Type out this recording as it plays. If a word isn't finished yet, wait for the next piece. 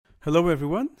Hello,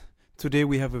 everyone. Today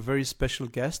we have a very special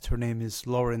guest. Her name is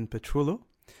Lauren Petrullo.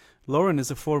 Lauren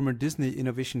is a former Disney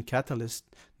innovation catalyst,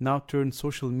 now turned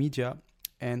social media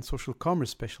and social commerce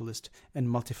specialist and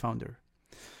multi-founder.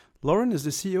 Lauren is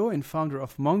the CEO and founder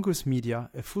of Mongoose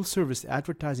Media, a full-service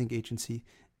advertising agency,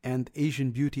 and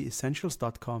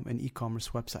AsianBeautyEssentials.com, an e-commerce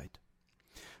website.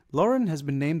 Lauren has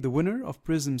been named the winner of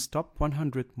Prism's Top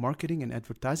 100 Marketing and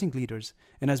Advertising Leaders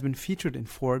and has been featured in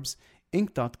Forbes,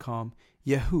 Inc.com,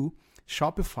 Yahoo,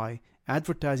 Shopify,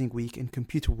 Advertising Week, and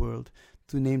Computer World,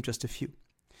 to name just a few.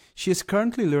 She is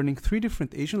currently learning 3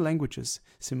 different Asian languages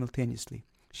simultaneously.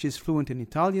 She is fluent in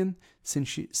Italian since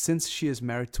she is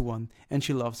married to one, and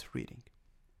she loves reading.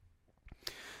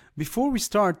 Before we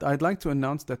start, I'd like to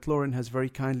announce that Lauren has very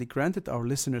kindly granted our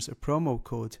listeners a promo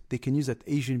code they can use at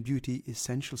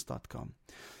AsianBeautyEssentials.com.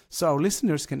 So our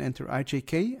listeners can enter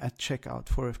IJK at checkout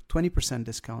for a 20%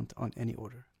 discount on any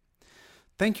order.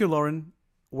 Thank you, Lauren.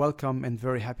 Welcome, and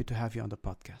very happy to have you on the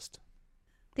podcast.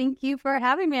 Thank you for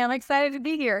having me. I'm excited to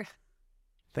be here.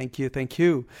 Thank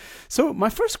you. So my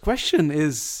first question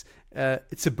is,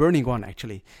 it's a burning one,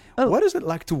 actually. Oh. What is it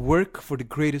like to work for the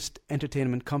greatest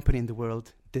entertainment company in the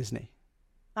world, Disney?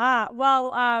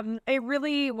 It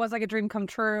really was like a dream come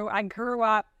true. I grew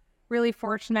up really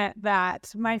fortunate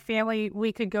that my family,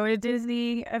 we could go to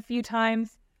Disney a few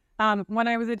times. When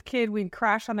I was a kid, we'd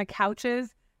crash on the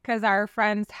couches because our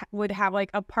friends would have like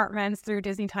apartments through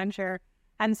Disney Timeshare.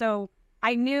 And so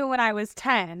I knew when I was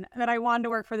 10 that I wanted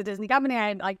to work for the Disney company. I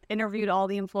had like interviewed all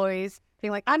the employees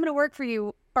being like, I'm going to work for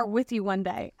you or with you one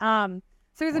day. So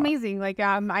it was amazing. Like,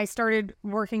 I started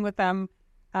working with them,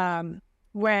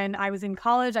 when I was in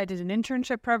college. I did an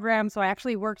internship program. So I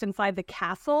actually worked inside the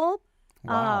castle.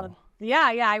 Wow.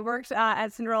 I worked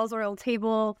at Cinderella's Royal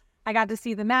Table. I got to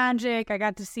see the magic. I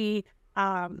got to see,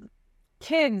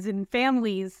 kids and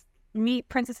families meet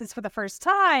princesses for the first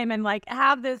time and like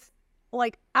have this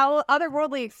like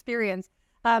otherworldly experience.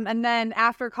 And then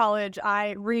after college,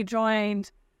 I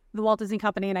rejoined the Walt Disney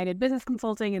Company and I did business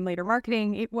consulting and later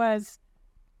marketing. It was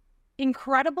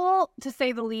incredible to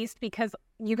say the least because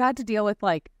you got to deal with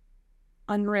like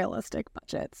unrealistic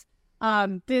budgets.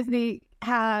 Disney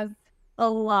has a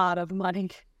lot of money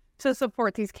to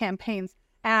support these campaigns.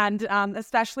 And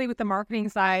especially with the marketing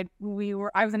side,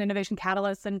 I was an innovation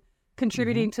catalyst and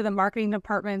contributing to the marketing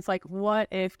department's like what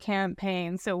if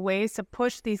campaigns. So ways to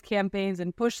push these campaigns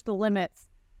and push the limits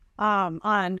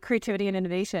on creativity and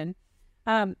innovation.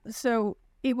 So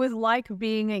it was like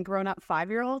being a grown-up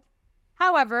 5-year-old.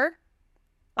 However,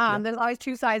 there's always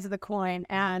 2 sides of the coin.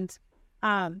 And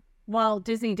while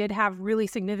Disney did have really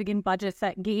significant budgets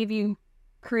that gave you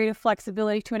creative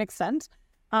flexibility to an extent,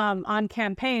 on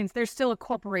campaigns, there's still a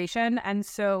corporation. And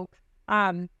so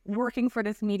working for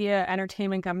this media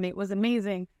entertainment company was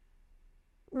amazing.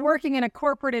 Working in a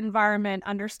corporate environment,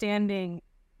 understanding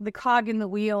the cog in the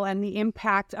wheel and the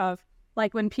impact of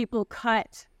like when people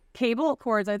cut cable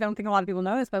cords, I don't think a lot of people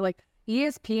know this, but like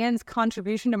ESPN's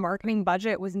contribution to marketing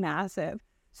budget was massive.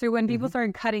 So when people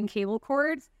started cutting cable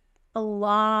cords, a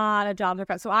lot of jobs were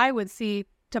cut. So I would see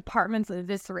departments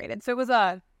eviscerated. So it was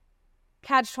a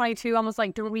catch-22, almost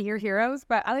like Don't We Hear Heroes?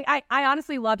 But I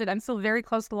honestly loved it. I'm still very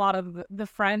close to a lot of the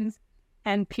friends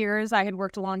and peers I had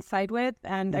worked alongside with,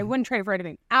 and I wouldn't trade it for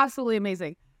anything. Absolutely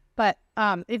amazing. But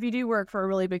if you do work for a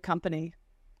really big company,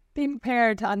 be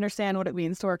prepared to understand what it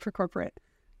means to work for corporate.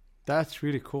 That's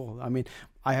really cool. I mean,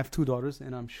 I have 2 daughters,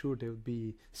 and I'm sure they would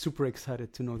be super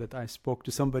excited to know that I spoke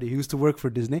to somebody who used to work for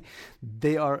Disney.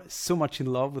 They are so much in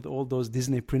love with all those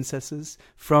Disney princesses,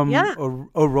 from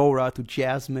Aurora to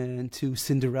Jasmine to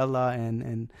Cinderella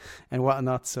and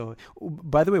whatnot. So,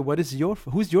 by the way,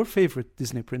 who's your favorite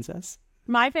Disney princess?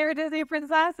 My favorite Disney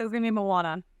princess is going to be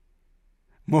Moana.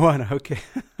 Moana, okay.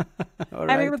 All right.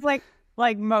 I think it's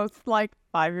like most like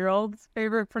 5-year-olds'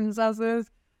 favorite princesses.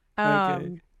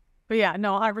 Okay. But yeah,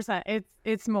 no, 100%.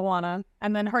 It's Moana.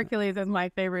 And then Hercules is my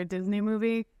favorite Disney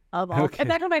movie of all. Okay. It's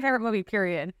actually my favorite movie,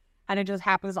 period. And it just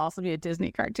happens to also be a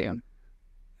Disney cartoon.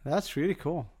 That's really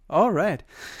cool. All right.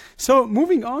 So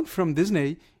moving on from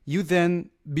Disney, you then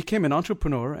became an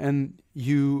entrepreneur and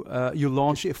you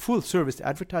launched a full service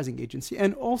advertising agency.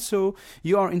 And also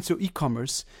you are into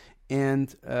e-commerce.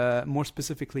 And more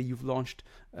specifically, you've launched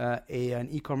an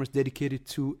e-commerce dedicated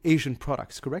to Asian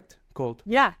products, correct? Called?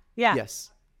 Yeah.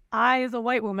 Yes. I, as a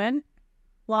white woman,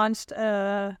 launched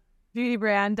a beauty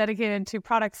brand dedicated to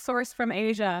products sourced from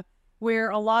Asia, where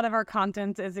a lot of our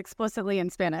content is explicitly in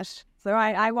Spanish. So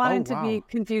I wanted to be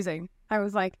confusing. I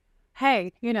was like,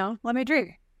 hey, let me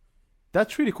drink.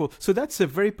 That's really cool. So that's a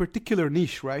very particular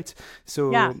niche, right?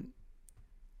 So yeah.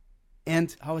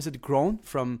 And how has it grown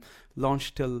from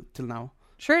launch till now?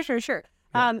 Sure.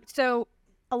 So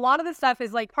a lot of the stuff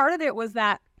is like, part of it was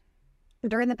that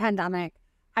during the pandemic,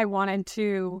 I wanted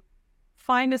to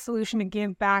find a solution to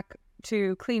give back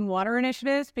to clean water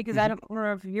initiatives, because I don't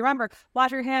know if you remember,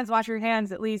 wash your hands,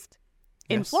 at least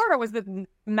in Florida was the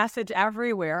message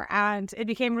everywhere. And it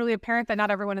became really apparent that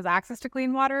not everyone has access to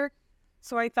clean water.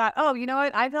 So I thought, oh, you know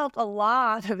what? I've helped a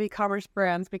lot of e-commerce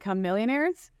brands become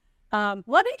millionaires. Let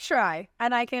me try,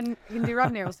 and I can do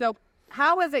revenue. So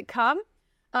how has it come?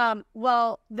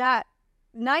 Well, that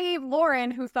naive Lauren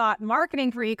who thought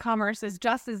marketing for e-commerce is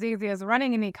just as easy as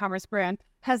running an e-commerce brand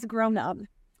has grown up.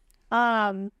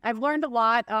 I've learned a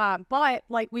lot, but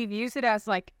like we've used it as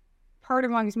like part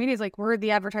of Mongoose Media is like we're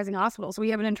the advertising hospital. So we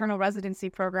have an internal residency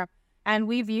program, and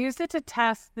we've used it to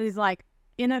test these like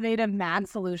innovative mad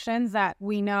solutions that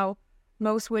we know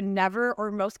most would never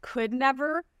or most could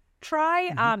never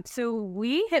try. So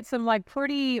we hit some like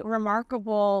pretty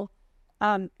remarkable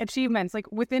achievements.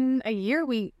 Like within a year,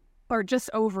 or just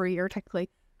over a year technically,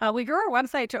 we grew our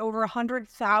website to over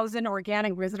 100,000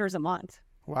 organic visitors a month.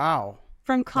 Wow.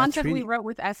 From content we wrote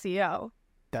with SEO.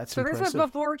 That's so impressive. This was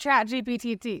before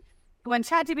ChatGPT. When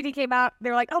ChatGPT came out, they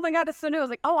were like, oh my God, it's so new. I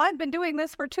was like, oh, I've been doing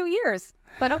this for 2 years.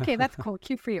 But okay, that's cool.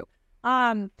 Cute for you.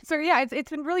 So yeah, it's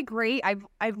been really great.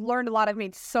 I've learned a lot. I've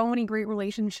made so many great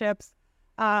relationships.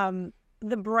 The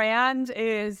brand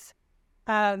is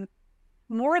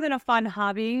more than a fun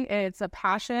hobby. It's a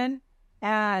passion.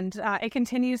 And it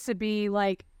continues to be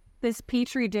like this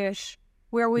petri dish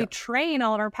where we train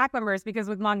all of our PAC members, because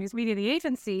with Mongoose Media, the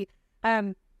agency,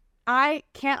 I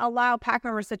can't allow PAC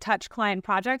members to touch client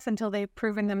projects until they've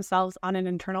proven themselves on an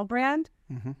internal brand,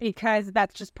 because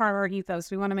that's just part of our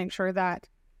ethos. We want to make sure that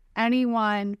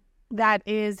anyone that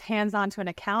is hands-on to an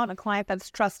account, a client that's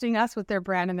trusting us with their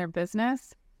brand and their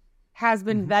business, has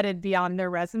been vetted beyond their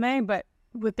resume, but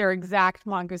with their exact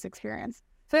Mongoose experience.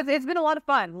 So it's been a lot of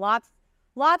fun. Lots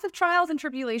of trials and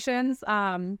tribulations.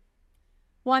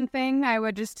 One thing I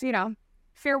would just,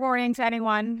 fair warning to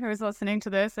anyone who is listening to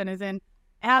this and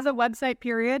has a website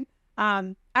period,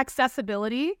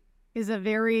 accessibility is a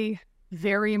very,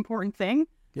 very important thing.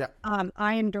 Yeah.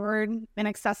 I endured an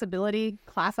accessibility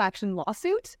class action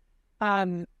lawsuit.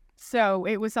 So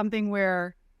it was something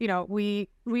where, we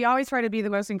always try to be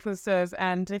the most inclusive.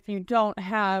 And if you don't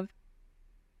have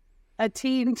a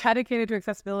team dedicated to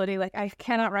accessibility, like I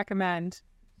cannot recommend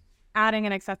adding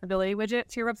an accessibility widget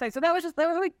to your website. So that was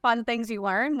like fun things you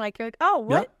learn. Like you're like, oh,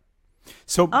 what? Yeah.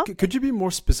 So could you be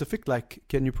more specific? Like,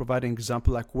 can you provide an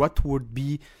example? Like what would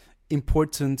be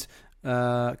important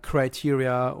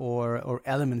criteria or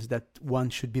elements that one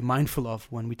should be mindful of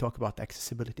when we talk about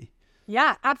accessibility?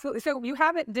 Yeah, absolutely. So you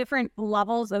have at different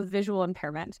levels of visual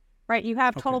impairment, right? You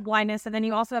have total blindness, and then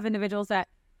you also have individuals that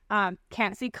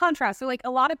can't see contrast. So like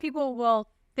a lot of people will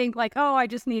think like, oh, I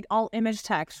just need all image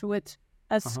text, which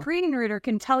a screen reader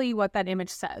can tell you what that image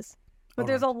says. But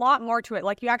there's a lot more to it.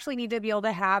 Like you actually need to be able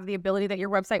to have the ability that your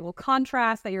website will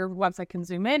contrast, that your website can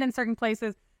zoom in certain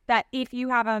places, that if you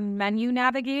have a menu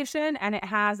navigation and it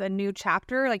has a new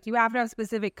chapter, like you have to have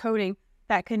specific coding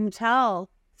that can tell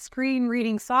screen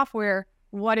reading software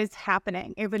what is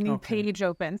happening if a new page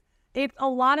opens. It's a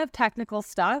lot of technical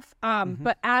stuff,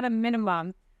 but at a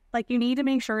minimum, like you need to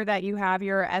make sure that you have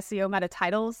your SEO meta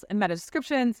titles and meta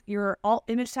descriptions, your alt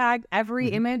image tag. Every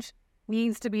image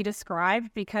needs to be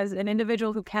described, because an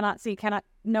individual who cannot see cannot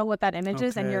know what that image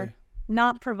is, and you're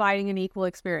not providing an equal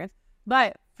experience.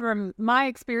 But from my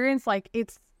experience, like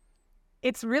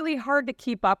it's really hard to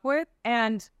keep up with.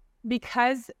 And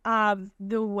because of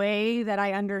the way that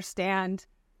I understand,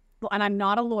 and I'm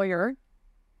not a lawyer,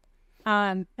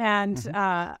 way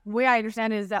I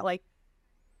understand it is that like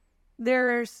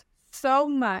there's so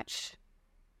much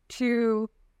to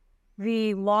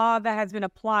the law that has been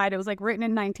applied. It was like written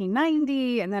in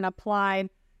 1990 and then applied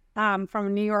from a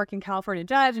New York and California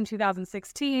judge in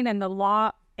 2016. And the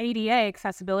law ADA,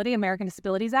 Accessibility, American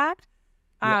Disabilities Act,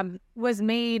 was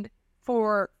made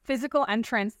for physical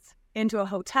entrance into a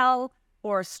hotel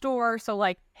or a store. So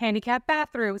like handicapped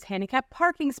bathrooms, handicapped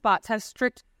parking spots have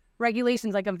strict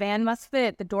regulations. Like a van must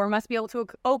fit, the door must be able to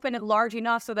open it large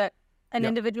enough so that an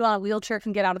individual on a wheelchair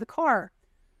can get out of the car.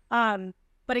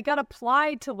 But it got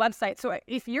applied to websites. So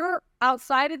if you're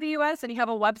outside of the U.S. and you have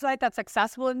a website that's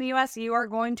accessible in the U.S., you are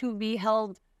going to be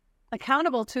held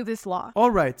accountable to this law.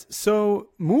 All right. So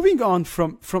moving on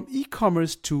from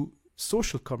e-commerce to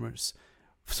social commerce.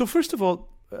 So first of all,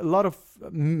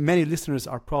 many listeners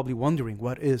are probably wondering,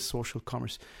 what is social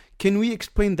commerce? Can we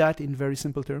explain that in very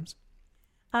simple terms?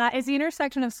 It's the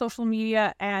intersection of social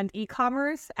media and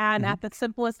e-commerce. And at the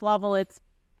simplest level, it's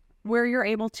where you're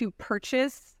able to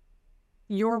purchase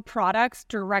your products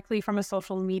directly from a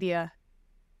social media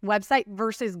website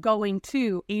versus going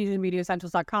to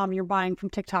AsianMediaEssentials.com. You're buying from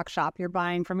TikTok shop, you're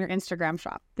buying from your Instagram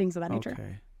shop, things of that nature.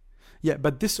 Okay. Yeah,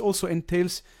 but this also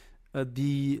entails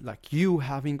you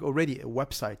having already a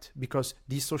website, because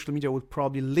these social media will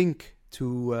probably link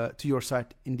to your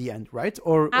site in the end, right?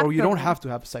 Or you don't have to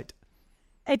have a site.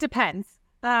 It depends.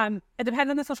 It depends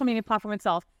on the social media platform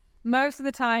itself. Most of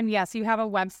the time, yes, you have a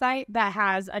website that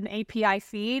has an API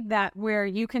feed where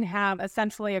you can have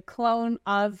essentially a clone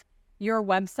of your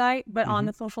website, but on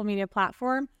the social media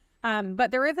platform. But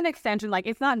there is an extension. Like,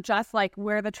 it's not just like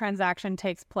where the transaction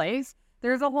takes place.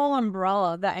 There's a whole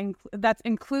umbrella that's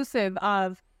inclusive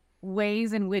of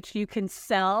ways in which you can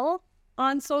sell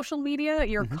on social media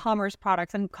your commerce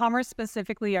products, and commerce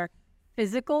specifically are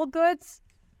physical goods.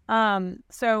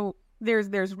 So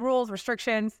there's rules,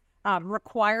 restrictions,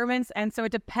 requirements, and so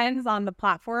it depends on the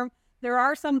platform. There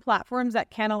are some platforms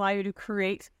that can allow you to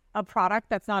create a product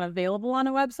that's not available on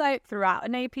a website throughout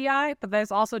an API, but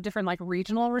there's also different like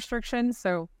regional restrictions.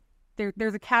 So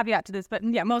there's a caveat to this, but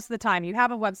yeah, most of the time you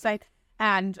have a website.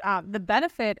 And the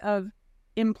benefit of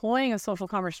employing a social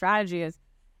commerce strategy is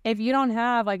if you don't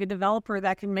have like a developer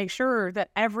that can make sure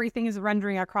that everything is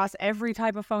rendering across every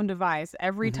type of phone device,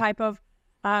 every type of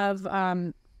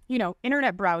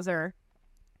internet browser,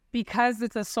 because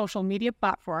it's a social media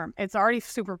platform, it's already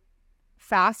super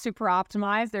fast, super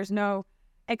optimized. There's no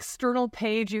external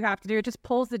page you have to do. It just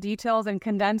pulls the details and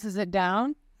condenses it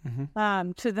down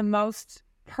to the most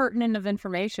pertinent of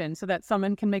information so that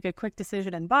someone can make a quick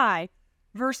decision and buy,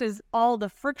 versus all the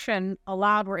friction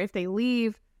allowed where if they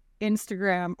leave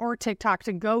Instagram or TikTok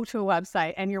to go to a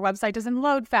website and your website doesn't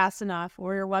load fast enough,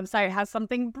 or your website has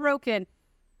something broken,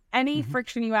 any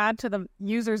friction you add to the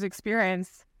user's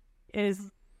experience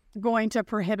is going to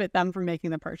prohibit them from making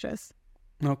the purchase.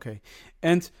 Okay.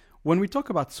 And when we talk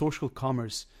about social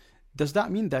commerce, does that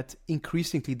mean that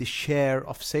increasingly the share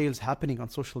of sales happening on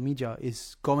social media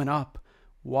is going up,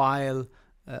 while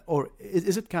or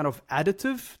is it kind of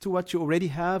additive to what you already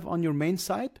have on your main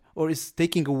site, or is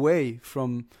taking away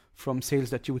from sales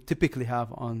that you would typically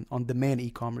have on the main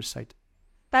e-commerce site?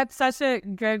 That's such a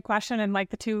good question, and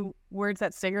like the two words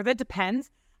that stinger, that depends.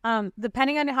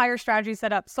 Depending on how your strategy is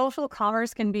set up, social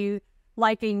commerce can be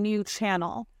like a new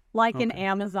channel, like an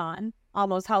Amazon,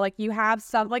 almost how like you have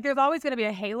some, like there's always going to be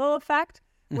a halo effect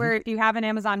where if you have an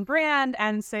Amazon brand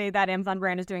and say that Amazon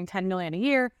brand is doing 10 million a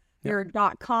year, your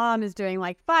 .com is doing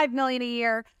like 5 million a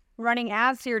year, running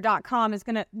ads to your .com is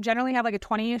going to generally have like a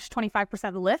 20-ish,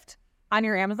 25% lift on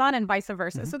your Amazon, and vice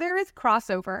versa. So there is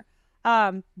crossover.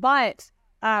 But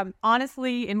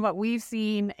honestly, in what we've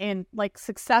seen in like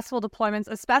successful deployments,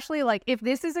 especially like if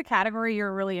this is a category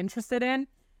you're really interested in,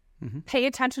 pay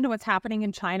attention to what's happening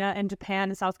in China and Japan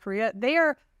and South Korea. They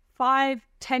are 5-10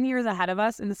 years ahead of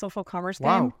us in the social commerce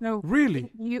game. Wow, really?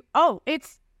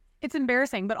 It's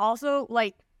embarrassing, but also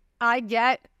like I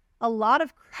get a lot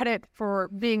of credit for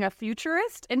being a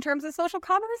futurist in terms of social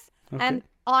commerce. And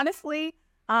honestly,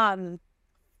 full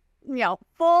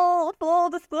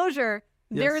disclosure,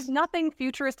 there is nothing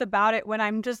futurist about it when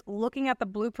I'm just looking at the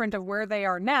blueprint of where they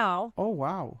are now. Oh,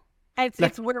 wow.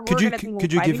 It's where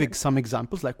could you give some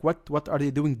examples? Like what are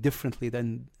they doing differently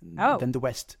than the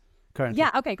West currently? Yeah,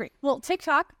 okay, great. Well,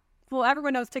 TikTok,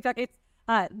 everyone knows TikTok. It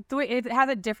has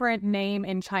a different name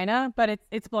in China, but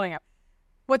it's blowing up.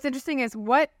 What's interesting is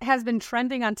what has been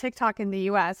trending on TikTok in the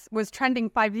US was trending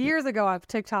 5 years ago on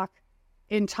TikTok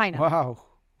in China. Wow.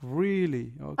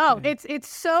 Really? Okay. Oh, it's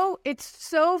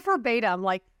so verbatim,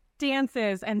 like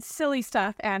dances and silly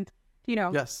stuff and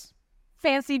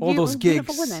fancy all those gigs.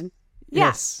 Beautiful women.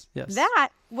 Yes. That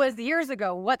was years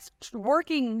ago. What's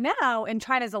working now in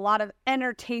China is a lot of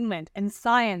entertainment and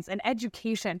science and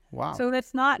education. Wow. So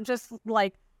that's not just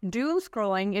like doom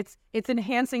scrolling. It's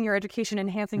enhancing your education,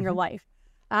 enhancing your life.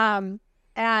 And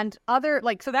other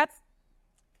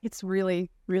it's really,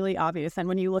 really obvious. And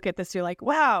when you look at this, you're like,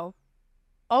 wow,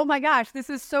 oh my gosh, this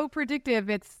is so predictive.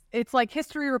 It's like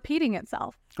history repeating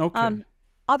itself. Okay.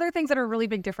 Other things that are a really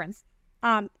big difference.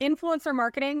 Influencer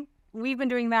marketing, we've been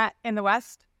doing that in the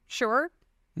West, sure.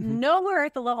 Nowhere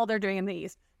at the level they're doing in the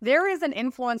East. There is an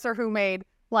influencer who made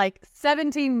like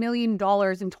 $17 million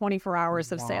in 24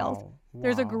 hours of sales. Wow.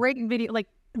 There's a great video, like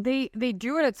they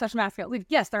do it at such mass scale.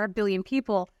 Yes, there are a billion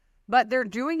people, but they're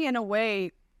doing it in a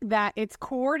way that it's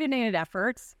coordinated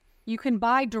efforts. You can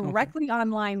buy directly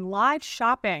online, live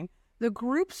shopping. The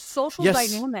group social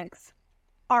dynamics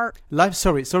are...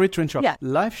 Sorry to interrupt. Yeah.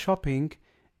 Live shopping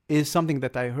is something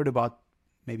that I heard about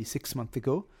maybe 6 months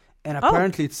ago. And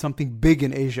apparently it's something big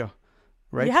in Asia,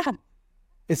 right? Yeah.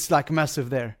 It's like massive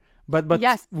there. But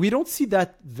yes, we don't see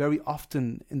that very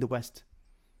often in the West.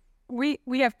 We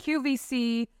have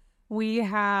QVC, We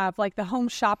have like the Home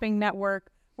Shopping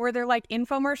Network where they're like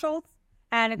infomercials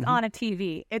and it's on a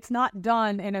TV. It's not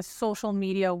done in a social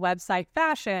media website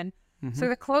fashion. So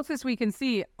the closest we can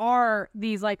see are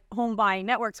these like home buying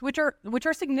networks, which are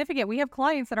significant. We have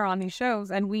clients that are on these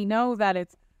shows, and we know that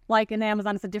it's like in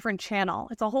Amazon, it's a different channel.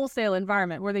 It's a wholesale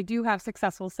environment where they do have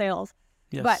successful sales.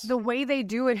 Yes. But the way they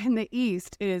do it in the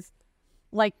East is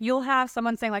like you'll have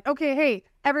someone saying like, okay, hey,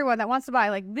 everyone that wants to buy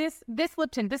like this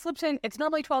Lipton, it's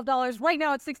normally $12. Right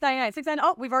now it's $6.99. $6.99.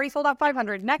 Oh, we've already sold out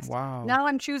 500. Next. Wow. Now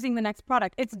I'm choosing the next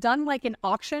product. It's done like an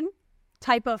auction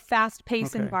type of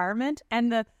fast-paced environment,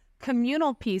 and the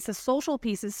communal piece, the social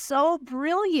piece is so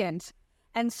brilliant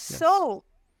and so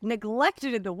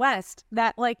neglected in the West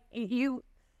that like you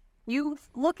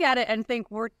look at it and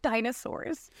think we're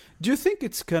dinosaurs. Do you think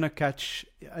it's gonna catch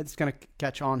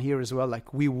on here as well?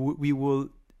 Like we will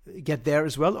get there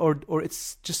as well, or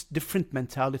it's just different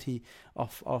mentality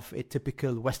of a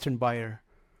typical Western buyer?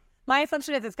 My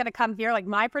assumption is it's going to come here. Like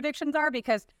my predictions are,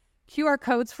 because QR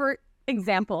codes, for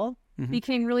example,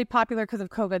 became really popular because of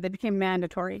COVID. They became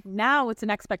mandatory. Now it's an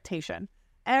expectation.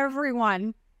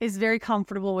 Everyone is very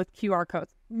comfortable with QR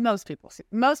codes. Most people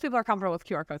are comfortable with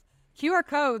QR codes. QR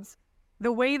codes,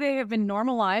 the way they have been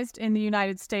normalized in the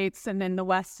United States and in the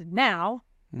West now,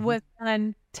 was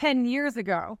done 10 years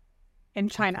ago in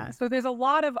China. So there's a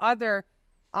lot of other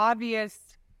obvious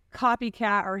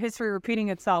copycat or history repeating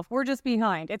itself. We're just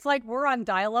behind. It's like we're on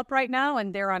dial-up right now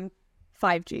and they're on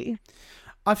 5G.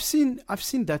 I've seen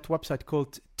that website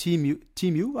called Temu.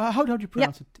 How do you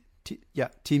pronounce it?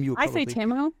 Temu. I say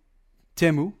Temu.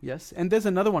 Temu, yes. And there's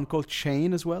another one called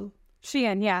Shein as well.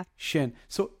 Shein, yeah. Shein.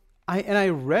 So I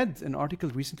read an article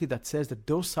recently that says that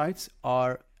those sites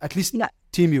are, at least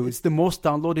Temu, it's the most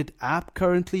downloaded app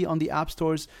currently on the app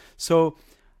stores. So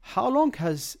how long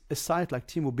has a site like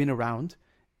Temu been around,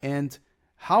 and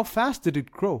how fast did it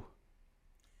grow?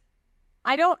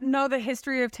 I don't know the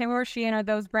history of Temu or Shein or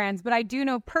those brands, but I do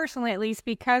know personally, at least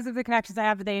because of the connections I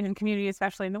have with the Asian community,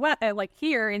 especially in the West, like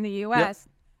here in the U.S.,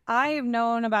 I have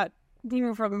known about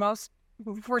Temu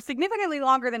for significantly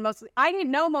longer than most. I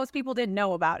didn't know most people didn't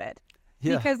know about it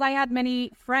because I had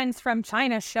many friends from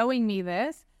China showing me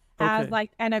this as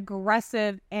like an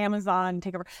aggressive Amazon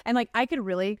takeover. And like I could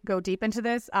really go deep into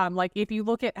this. Like if you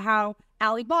look at how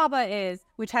Alibaba is,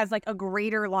 which has like a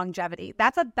greater longevity,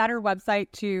 that's a better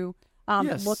website to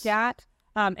look at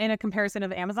in a comparison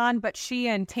of Amazon. But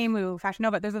Shein, Temu, Fashion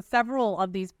Nova, there's several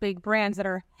of these big brands that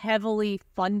are heavily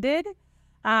funded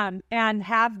and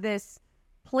have this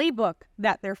playbook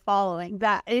that they're following,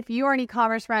 that if you are an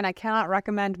e-commerce brand, I cannot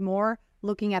recommend more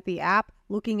looking at the app,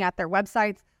 looking at their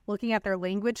websites, looking at their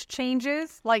language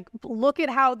changes. Like look at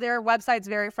how their websites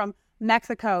vary from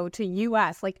Mexico to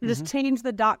US. Like just change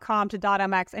the .com to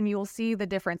 .mx and you'll see the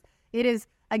difference. It is,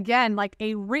 again, like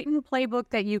a written playbook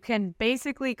that you can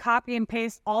basically copy and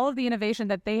paste all of the innovation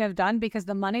that they have done, because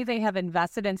the money they have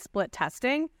invested in split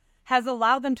testing has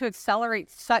allowed them to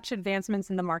accelerate such advancements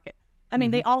in the market. I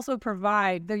mean, they also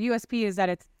provide, their USP is that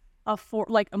it's a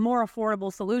more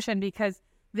affordable solution, because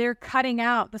they're cutting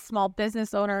out the small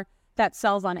business owner that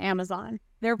sells on Amazon.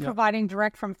 They're providing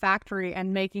direct from factory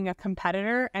and making a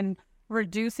competitor and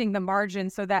reducing the margin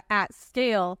so that at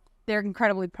scale, they're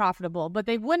incredibly profitable. But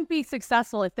they wouldn't be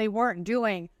successful if they weren't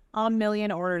doing 1 million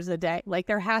orders a day. Like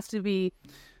there has to be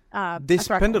they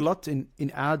spend a lot in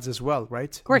ads as well,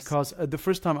 right? Of course. Because the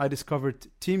first time I discovered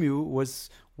Temu was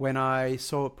when I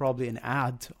saw probably an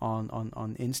ad on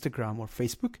Instagram or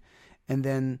Facebook. And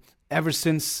then ever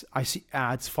since, I see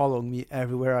ads following me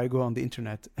everywhere I go on the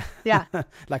internet. Yeah.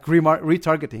 Like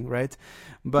retargeting, right?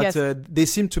 But they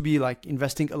seem to be like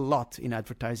investing a lot in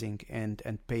advertising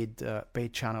and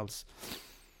paid channels.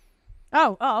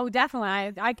 Oh,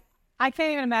 definitely. I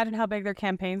can't even imagine how big their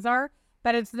campaigns are.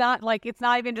 But it's not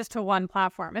even just to one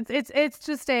platform. It's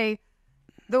just the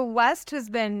West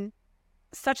has been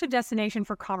such a destination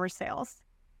for commerce sales.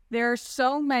 There are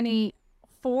so many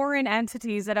foreign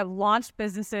entities that have launched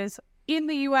businesses in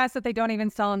the U.S. that they don't even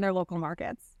sell in their local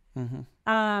markets.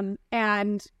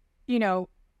 And, you know,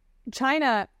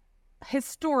 China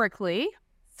historically,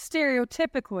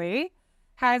 stereotypically,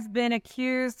 has been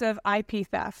accused of IP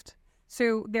theft.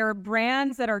 So there are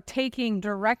brands that are taking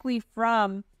directly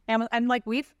from Amazon, and like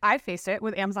I've faced it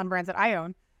with Amazon brands that I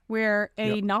own, where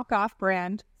a knockoff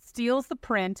brand steals the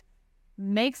print,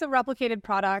 makes a replicated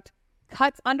product,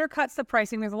 undercuts the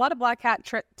pricing. There's a lot of black hat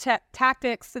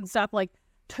tactics and stuff. Like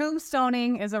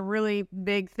tombstoning is a really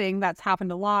big thing that's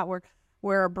happened a lot,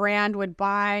 where a brand would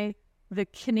buy the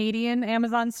Canadian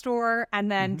Amazon store and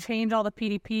then change all the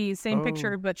PDPs, same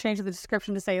picture, but change the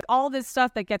description to say all this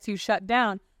stuff that gets you shut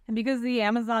down. And because the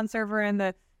Amazon server and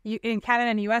the in Canada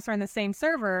and US are in the same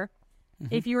server.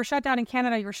 If you were shut down in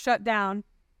Canada, you're shut down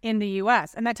in the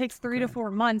US. And that takes 3 to 4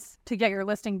 months to get your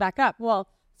listing back up. Well,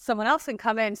 someone else can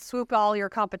come in, swoop all your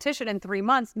competition in 3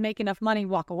 months, make enough money,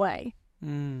 walk away.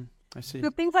 I see. So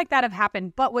things like that have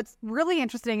happened. But what's really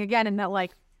interesting, again, in that,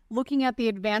 like, looking at the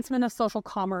advancement of social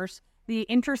commerce, the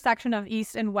intersection of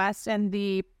East and West, and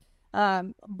the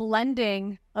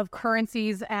blending of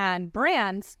currencies and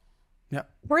brands. Yeah.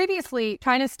 Previously,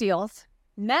 China steals.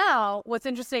 Now, what's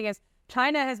interesting is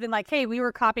China has been like, hey, we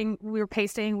were copying, we were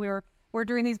pasting, we're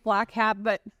doing these black hat,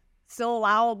 but still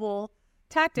allowable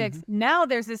tactics. Now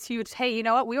there's this huge, hey, you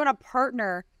know what? We want to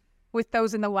partner with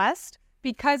those in the West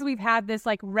because we've had this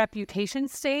like reputation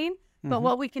stain. But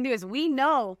what we can do is we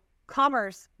know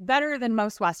commerce better than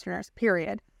most Westerners,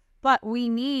 period. But we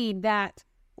need that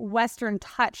Western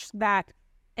touch, that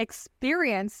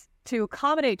experience to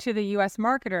accommodate to the U.S.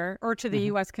 marketer or to the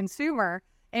U.S. consumer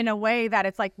in a way that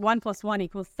it's like 1 + 1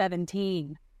 =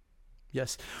 17.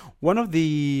 Yes. One of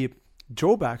the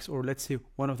drawbacks, or let's say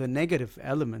one of the negative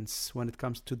elements when it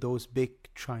comes to those big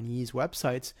Chinese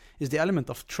websites, is the element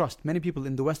of trust. Many people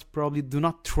in the West probably do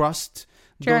not trust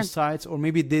those sites, or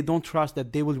maybe they don't trust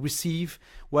that they will receive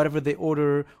whatever they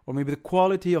order, or maybe the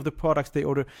quality of the products they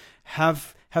order.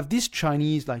 Have these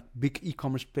Chinese, like big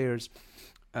e-commerce players,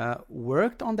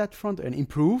 worked on that front and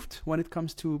improved when it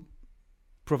comes to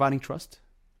providing trust?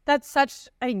 That's such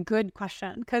a good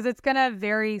question because it's going to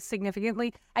vary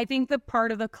significantly. I think the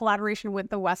part of the collaboration with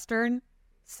the Western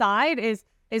side is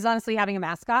honestly having a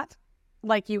mascot.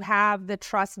 Like, you have the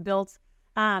trust built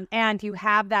and you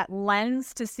have that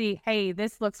lens to see, hey,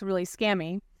 this looks really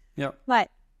scammy. Yeah.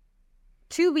 But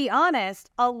to be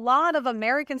honest, a lot of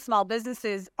American small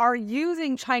businesses are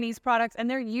using Chinese products and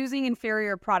they're using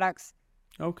inferior products.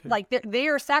 Okay. Like they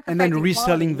are sacrificing and then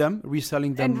reselling quality them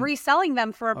and reselling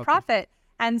them for a profit.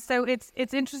 And so it's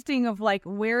interesting of like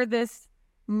where this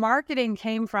marketing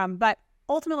came from. But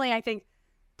ultimately, I think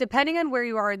depending on where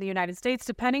you are in the United States,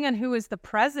 depending on who is the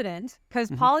president,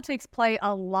 because politics play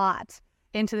a lot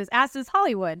into this, as does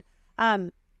Hollywood.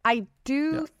 I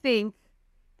do think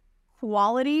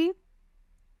quality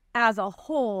as a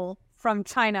whole from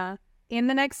China in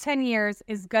the next 10 years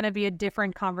is going to be a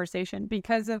different conversation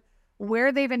because of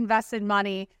where they've invested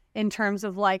money in terms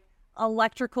of like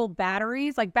electrical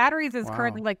batteries. Like batteries is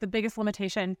currently like the biggest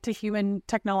limitation to human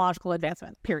technological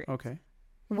advancement, period. Okay.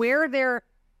 Where they're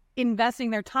investing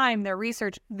their time, their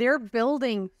research, they're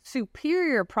building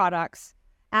superior products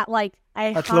at like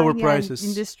a at lower prices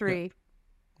industry.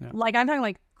 Like I'm talking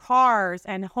like cars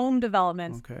and home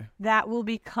developments that will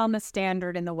become a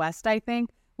standard in the West, I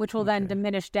think, which will then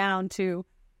diminish down to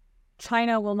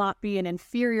China will not be an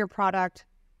inferior product.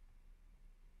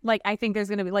 Like, I think there's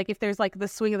going to be, like, if there's, like, the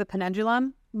swing of the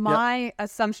pendulum, my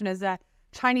assumption is that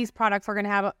Chinese products are going to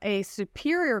have a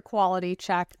superior quality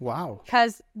check. Wow.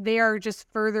 Because they are just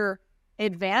further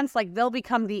advanced. Like, they'll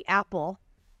become the Apple,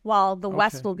 while the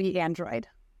West will be Android.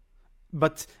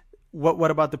 But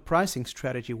what about the pricing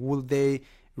strategy? Will they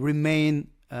remain,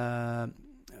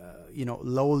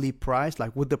 lowly priced?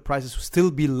 Like, would the prices still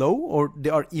be low, or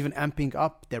they are even amping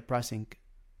up their pricing?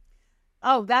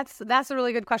 Oh, that's a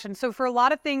really good question. So for a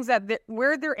lot of things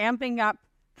where they're amping up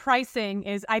pricing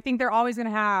is, I think they're always going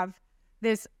to have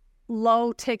this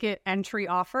low ticket entry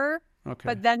offer,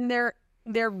 but then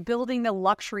they're building the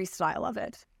luxury style of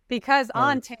it because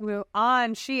on Temu,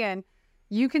 on Shein,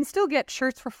 you can still get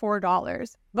shirts for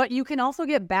 $4, but you can also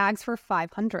get bags for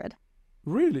 $500.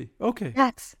 Really? Okay.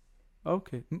 Yes.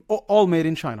 Okay. All made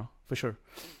in China for sure.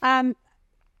 I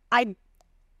would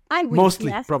mostly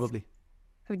guess. Probably.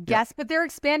 I would guess, but they're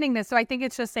expanding this. So I think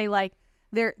it's just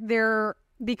they're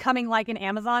becoming like an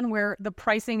Amazon where the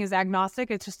pricing is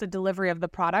agnostic. It's just a delivery of the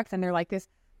product. And they're like this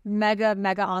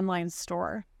mega online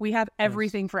store. We have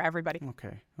everything for everybody.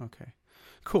 Okay.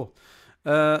 Cool.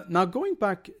 Now going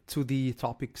back to the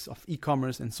topics of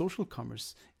e-commerce and social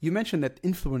commerce, you mentioned that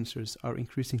influencers are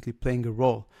increasingly playing a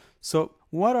role. So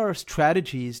what are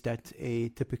strategies that a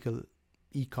typical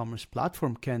e-commerce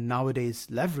platform can nowadays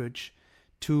leverage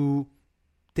to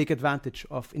take advantage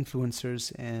of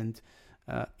influencers and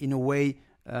in a way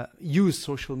use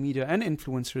social media and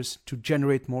influencers to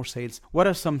generate more sales? What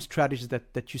are some strategies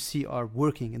that you see are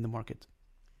working in the market?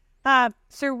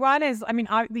 So one is,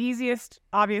 the easiest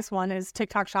obvious one is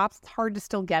TikTok shops. It's hard to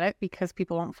still get it because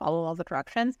people don't follow all the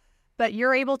directions, but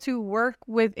you're able to work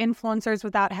with influencers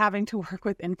without having to work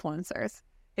with influencers.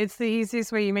 It's the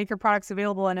easiest way. You make your products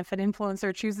available, and if an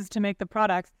influencer chooses to make the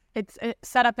products, it's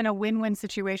set up in a win-win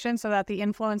situation so that the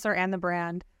influencer and the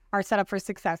brand are set up for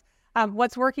success.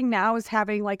 What's working now is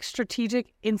having like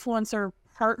strategic influencer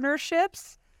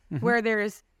partnerships where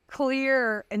there's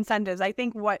clear incentives. I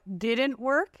think what didn't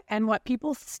work and what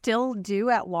people still do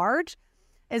at large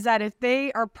is that if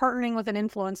they are partnering with an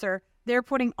influencer, they're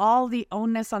putting all the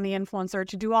onus on the influencer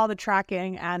to do all the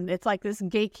tracking. And it's like this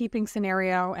gatekeeping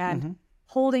scenario and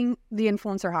holding the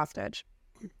influencer hostage.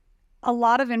 A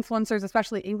lot of influencers,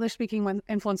 especially English-speaking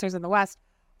influencers in the West,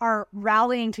 are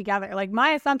rallying together. Like, my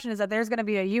assumption is that there's going to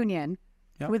be a union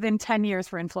within 10 years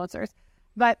for influencers.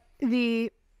 But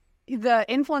the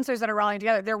influencers that are rallying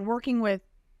together, they're working with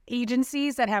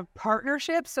agencies that have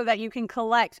partnerships so that you can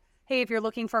collect, hey, if you're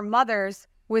looking for mothers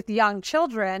with young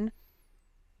children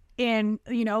in,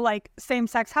 you know, like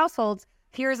same-sex households,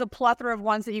 here's a plethora of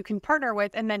ones that you can partner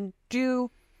with and then do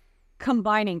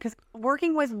combining. Because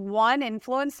working with one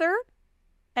influencer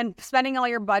and spending all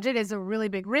your budget is a really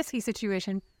big risky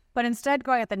situation. But instead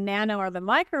going at the nano or the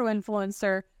micro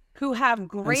influencer who have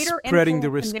greater spreading the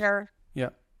influence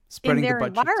risk. in their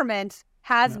environment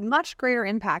has much greater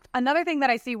impact. Another thing that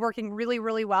I see working really,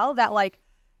 really well that like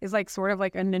is like sort of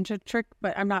like a ninja trick,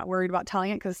 but I'm not worried about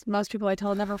telling it because most people I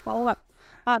tell never follow up.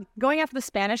 Going after the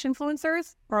Spanish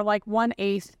influencers are like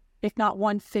 1/8, if not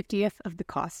 1/50th of the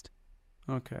cost.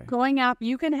 Okay. Going up,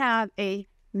 you can have a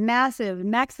massive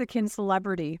Mexican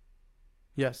celebrity.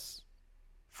 Yes.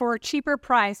 For a cheaper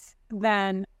price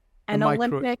than an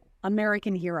Olympic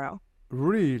American hero.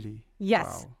 Really?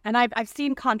 Yes. Wow. And I've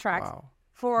seen contracts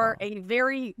for a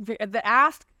the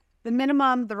ask, the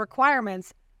minimum, the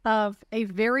requirements of a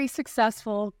very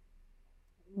successful,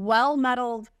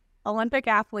 well-medaled Olympic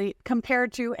athlete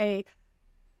compared to a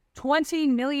 20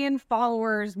 million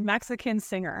followers Mexican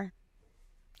singer.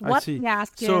 What the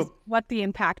ask is, what the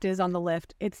impact is on the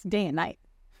lift, it's day and night.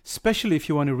 Especially if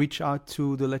you want to reach out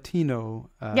to the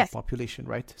Latino population,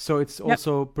 right? So it's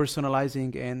also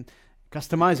personalizing and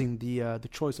customizing the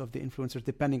choice of the influencers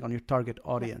depending on your target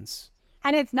audience.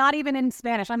 And it's not even in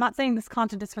Spanish. I'm not saying this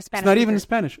content is for Spanish. It's not even in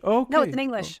Spanish. Okay. No, it's in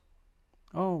English.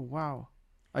 Oh, wow.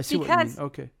 I see what you mean.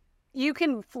 Okay. You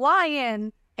can fly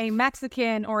in a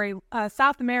Mexican or a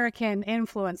South American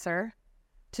influencer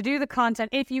to do the content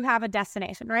if you have a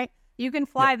destination, right? You can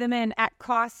fly them in at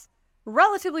costs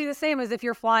relatively the same as if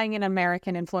you're flying an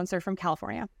American influencer from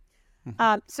California.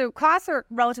 So costs are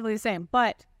relatively the same,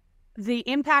 but the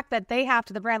impact that they have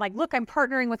to the brand, like, look, I'm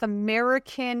partnering with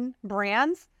American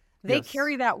brands. They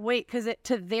carry that weight because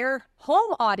to their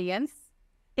home audience,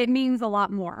 it means a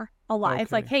lot more. Okay.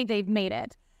 It's like, hey, they've made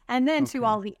it. And then to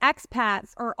all the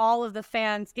expats or all of the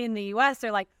fans in the U.S.,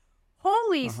 they're like,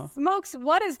 holy smokes,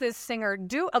 what does this singer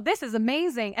do? Oh, this is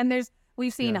amazing. And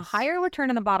we've seen a higher return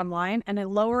on the bottom line and a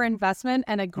lower investment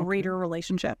and a greater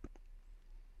relationship.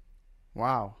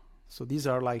 Wow. So these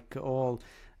are like all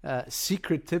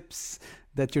secret tips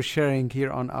that you're sharing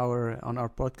here on our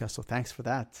podcast. So thanks for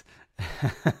that.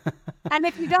 And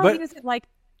if you don't use it,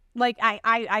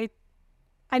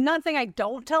 I'm not saying I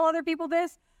don't tell other people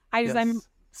this. I'm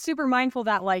super mindful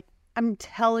that like I'm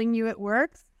telling you it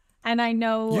works. And I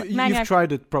know you've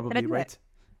tried it probably, right?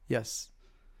 Yes.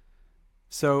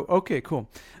 So, okay, cool.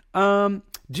 Do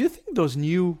you think those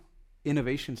new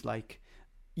innovations like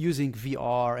using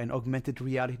VR and augmented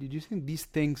reality, do you think these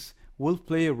things will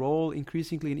play a role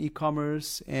increasingly in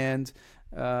e-commerce and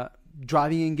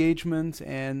driving engagement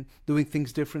and doing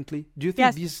things differently? Do you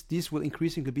think these will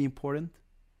increasingly be important?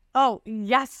 Oh,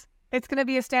 yes. It's going to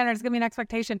be a standard. It's going to be an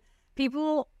expectation.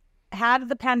 People had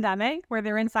the pandemic where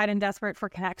they're inside and desperate for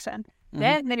connection.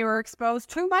 Then they were exposed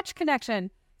to too much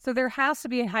connection. So there has to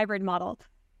be a hybrid model.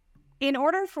 In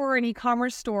order for an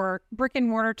e-commerce store, brick and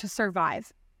mortar, to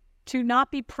survive, to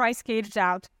not be price gauged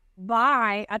out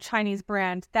by a Chinese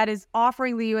brand that is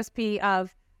offering the USP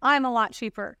of, I'm a lot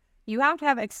cheaper. You have to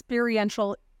have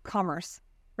experiential commerce,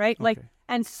 right? Okay.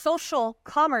 And social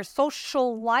commerce,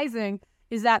 socializing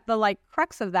is at the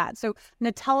crux of that. So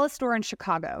Nutella store in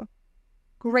Chicago,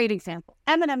 great example.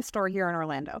 M&M store here in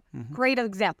Orlando, great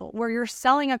example, where you're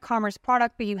selling a commerce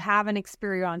product, but you have an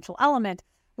experiential element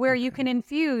where you can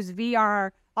infuse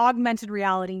VR, augmented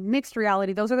reality, mixed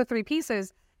reality. Those are the three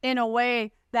pieces in a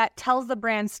way that tells the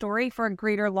brand story for a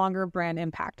greater, longer brand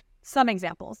impact. Some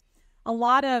examples. A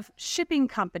lot of shipping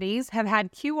companies have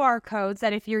had QR codes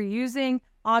that if you're using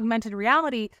augmented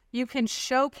reality, you can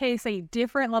showcase a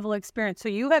different level of experience. So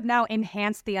you have now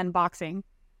enhanced the unboxing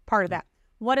part of that.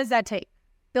 What does that take?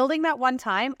 Building that one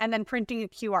time and then printing a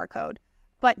QR code.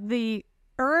 But the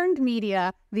earned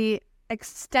media, the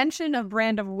extension of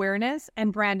brand awareness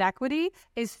and brand equity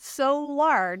is so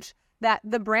large that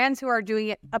the brands who are doing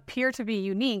it appear to be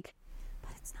unique,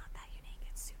 but it's not that unique.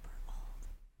 It's super old.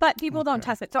 But people don't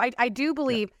test it. So I do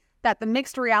believe that the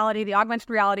mixed reality, the augmented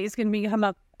reality is going to become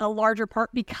a larger part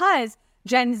because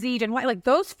Gen Z, Gen Y,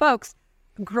 those folks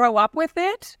grow up with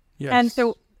it Yes. And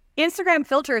so Instagram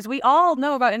filters, we all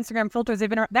know about Instagram filters.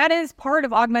 That is part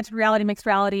of augmented reality, mixed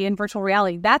reality, and virtual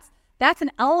reality. That's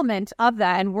an element of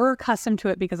that, and we're accustomed to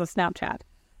it because of Snapchat.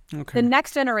 Okay. The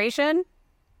next generation,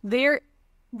 their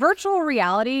virtual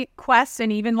reality Quest,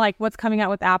 and even like what's coming out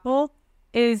with Apple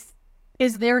is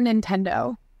their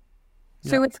Nintendo.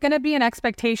 So it's going to be an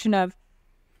expectation of,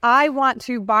 I want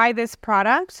to buy this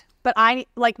product, but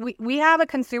we have a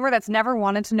consumer that's never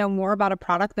wanted to know more about a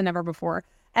product than ever before.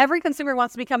 Every consumer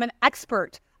wants to become an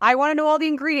expert. I want to know all the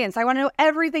ingredients. I want to know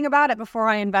everything about it before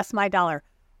I invest my dollar.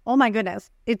 Oh my goodness.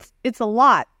 It's a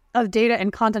lot of data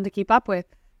and content to keep up with.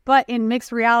 But in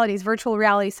mixed realities, virtual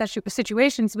reality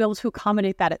situations, to be able to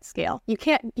accommodate that at scale. You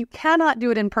cannot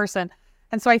do it in person.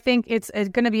 And so I think it's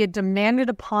going to be a demanded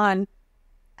upon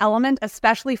element,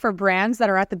 especially for brands that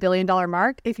are at the $1 billion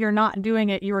mark. If you're not doing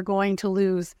it, you are going to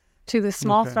lose to the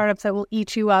small startups that will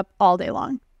eat you up all day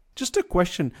long. Just a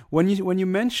question. When you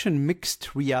mention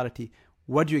mixed reality,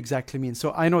 what do you exactly mean?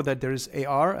 So I know that there is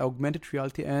AR, augmented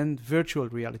reality, and virtual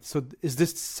reality. So is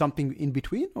this something in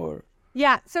between, or?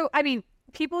 Yeah. So, I mean,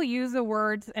 people use the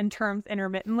words and terms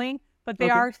intermittently, but they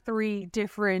are three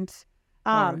different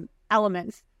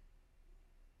elements.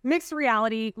 Mixed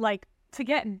reality, like,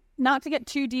 not to get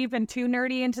too deep and too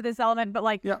nerdy into this element, but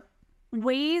like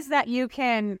ways that you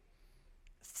can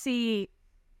see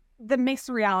the mixed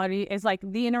reality is like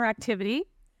the interactivity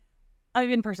of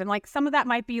in person. Like some of that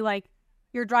might be like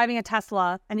you're driving a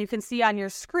Tesla and you can see on your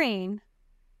screen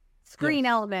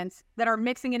elements that are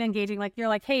mixing and engaging. Like you're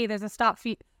like, hey, there's a stop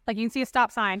feet. Like you can see a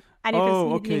stop sign and you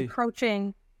can see the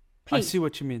encroaching piece. I see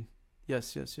what you mean.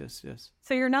 Yes.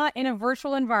 So you're not in a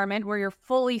virtual environment where you're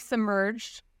fully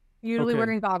submerged, usually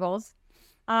wearing goggles.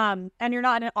 And you're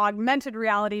not in an augmented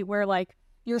reality where like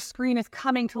your screen is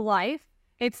coming to life.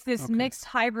 It's this mixed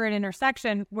hybrid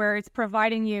intersection where it's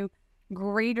providing you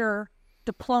greater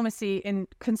diplomacy in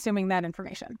consuming that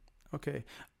information. Okay.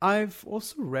 I've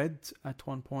also read at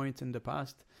one point in the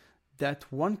past that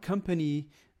one company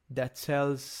that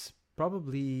sells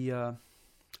probably, I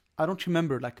don't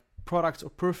remember, like products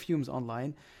or perfumes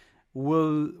online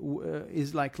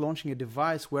is like launching a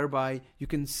device whereby you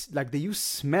can, like they use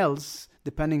smells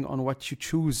depending on what you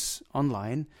choose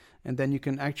online. And then you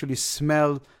can actually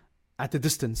smell at a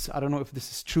distance. I don't know if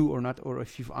this is true or not, or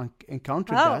if you've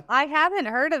encountered that. I haven't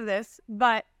heard of this,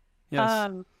 but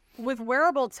with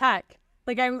wearable tech,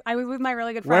 like I was with my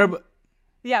really good friend.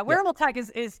 Wearable tech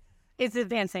is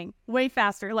advancing way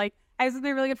faster. Like I was with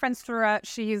my really good friend Stura.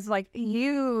 She's like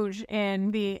huge in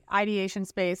the ideation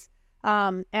space,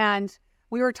 and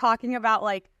we were talking about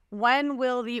like when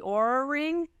will the Aura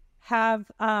Ring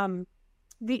have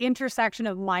the intersection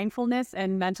of mindfulness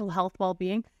and mental health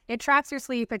well-being. It tracks your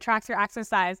sleep, it tracks your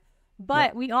exercise,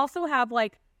 but we also have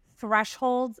like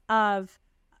thresholds of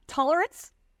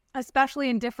tolerance, especially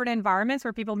in different environments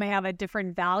where people may have a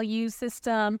different value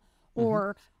system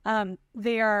or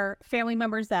they are family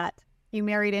members that you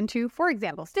married into. For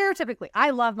example, stereotypically,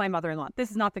 I love my mother-in-law.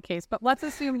 This is not the case, but let's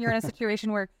assume you're in a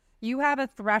situation where you have a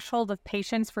threshold of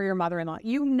patience for your mother-in-law.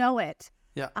 You know it.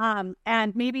 Yeah.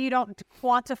 And maybe you don't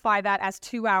quantify that as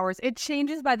 2 hours. It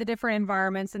changes by the different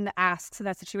environments and the asks of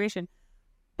that situation.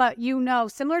 But you know,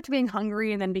 similar to being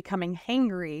hungry and then becoming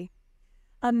hangry,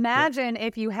 imagine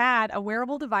if you had a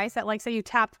wearable device that, like, say you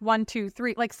tapped 1, 2,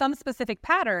 3, like some specific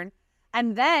pattern,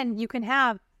 and then you can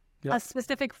have a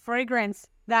specific fragrance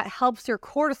that helps your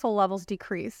cortisol levels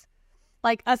decrease.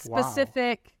 Like a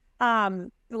specific,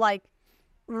 like,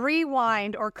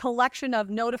 rewind or collection of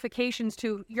notifications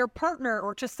to your partner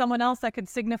or to someone else that could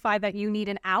signify that you need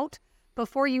an out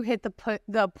before you hit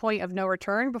the point of no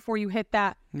return, before you hit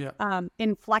that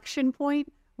inflection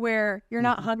point where you're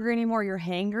not hungry anymore, you're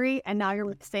hangry, and now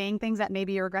you're saying things that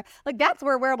maybe you regret. Like that's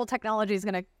where wearable technology is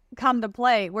going to come to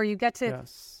play, where you get to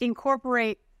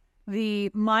incorporate the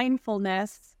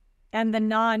mindfulness and the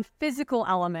non-physical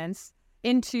elements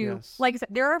into, like I said,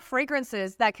 there are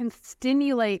fragrances that can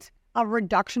stimulate a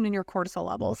reduction in your cortisol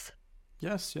levels.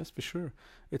 Yes, for sure.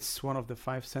 It's one of the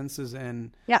 5 senses,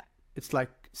 and it's like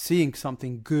seeing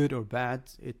something good or bad.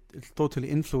 It totally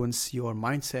influences your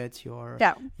mindset,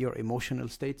 your emotional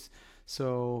states.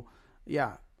 So,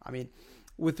 I mean,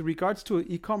 with regards to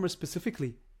e-commerce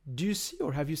specifically, do you see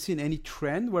or have you seen any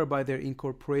trend whereby they're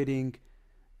incorporating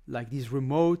like these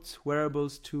remote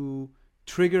wearables to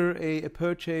trigger a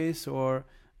purchase or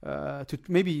to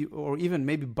maybe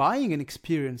buying an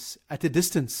experience at a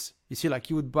distance? You see, like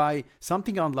you would buy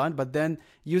something online, but then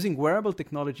using wearable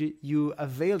technology, you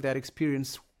avail that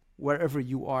experience wherever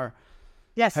you are.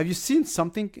 Yes. Have you seen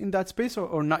something in that space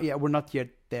or not yet? We're not yet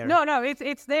there. No,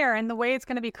 it's there. And the way it's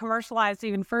going to be commercialized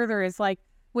even further is like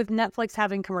with Netflix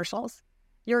having commercials.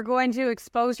 you're going to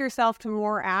expose yourself to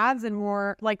more ads and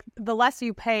more, like, the less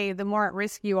you pay, the more at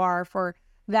risk you are for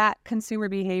that consumer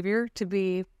behavior to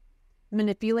be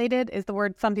manipulated, is the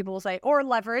word some people will say, or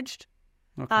leveraged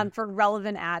for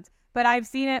relevant ads. But I've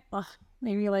seen it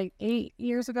maybe like 8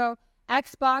 years ago.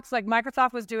 Xbox, like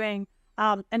Microsoft was doing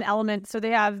an element. So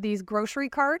they have these grocery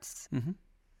carts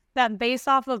that based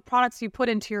off of products you put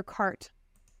into your cart.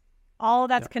 All of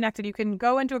that's connected. You can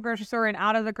go into a grocery store and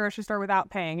out of the grocery store without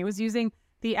paying. It was using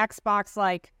the Xbox,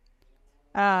 like,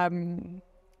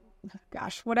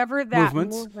 whatever that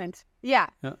movement. Yeah.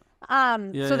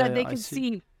 So that they can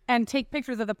see and take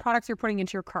pictures of the products you're putting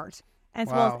into your cart, as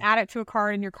well as add it to a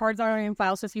cart, and your card's already in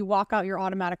file. So if you walk out, you're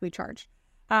automatically charged.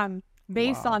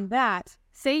 Based on that,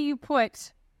 let's say you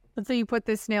put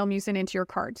this snail mucin into your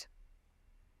cart.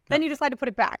 Then you decide to put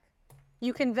it back.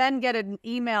 You can then get an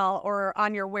email or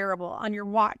on your wearable, on your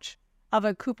watch, of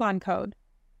a coupon code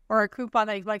or a coupon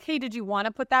that like, hey, did you want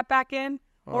to put that back in?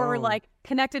 Or like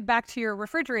connected back to your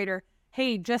refrigerator.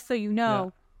 Hey, just so you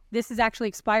know, this is actually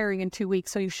expiring in 2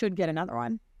 weeks, so you should get another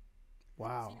one.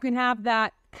 Wow. So you can have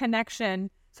that connection.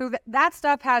 So that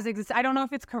stuff has existed. I don't know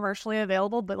if it's commercially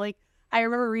available, but like I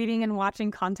remember reading and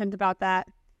watching content about that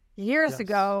years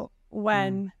ago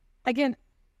when, again,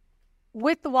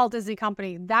 with the Walt Disney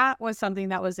Company, that was something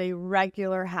that was a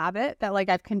regular habit that like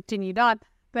I've continued on.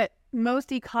 But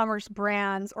most e-commerce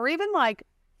brands, or even like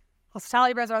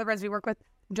hospitality brands or other brands we work with,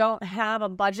 don't have a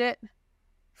budget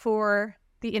for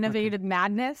the innovative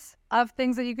madness of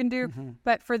things that you can do.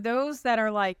 But for those that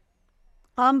are like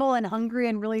humble and hungry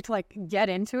and really to like get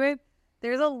into it,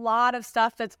 there's a lot of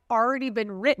stuff that's already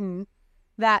been written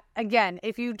that, again,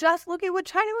 if you just look at what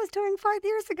China was doing 5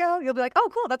 years ago, you'll be like, oh,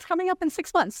 cool, that's coming up in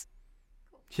 6 months.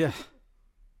 Yeah.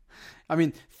 I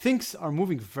mean, things are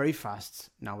moving very fast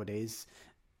nowadays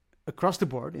across the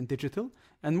board in digital,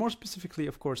 and more specifically,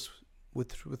 of course,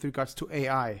 with regards to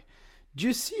AI. Do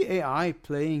you see AI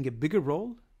playing a bigger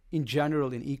role in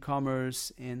general in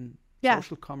e-commerce, in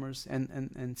social commerce,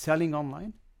 and selling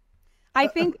online? I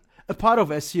think a part of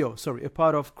SEO, a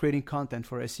part of creating content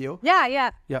for SEO.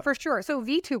 Yeah, for sure. So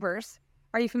VTubers,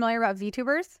 are you familiar about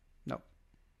VTubers? No.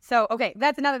 So, okay,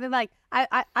 that's another thing. Like,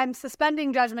 I'm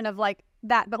suspending judgment of like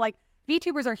that, but like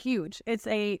VTubers are huge. It's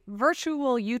a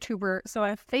virtual YouTuber, so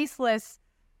a faceless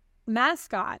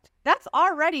mascot. That's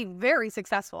already very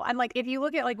successful. And like, if you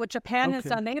look at like what Japan has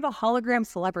done, they have a hologram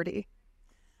celebrity.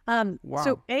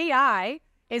 So AI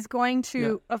is going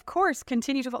to, of course,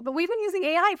 continue to evolve. But we've been using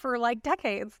AI for like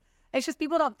decades. It's just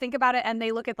people don't think about it, and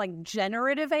they look at like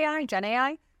generative AI, Gen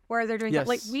AI, where they're doing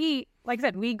like I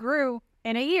said, we grew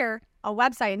in a year a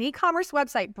website, an e-commerce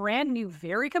website, brand new,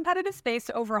 very competitive space,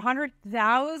 to over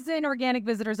 100,000 organic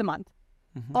visitors a month,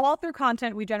 all through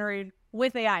content we generated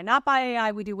with AI, not by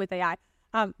AI, we do with AI.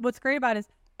 What's great about it is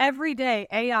every day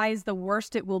AI is the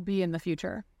worst it will be in the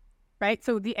future, right?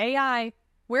 So the AI,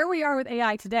 where we are with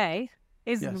AI today,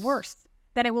 is worse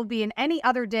than it will be in any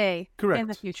other day in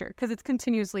the future, because it's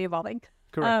continuously evolving.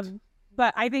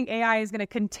 But I think AI is going to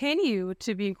continue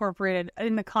to be incorporated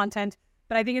in the content,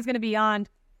 but I think it's going to be beyond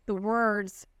the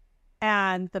words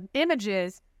and the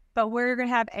images, but we're going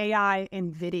to have AI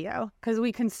in video, because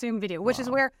we consume video, which is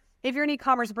where, if you're an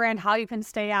e-commerce brand, how you can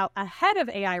stay out ahead of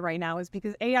AI right now is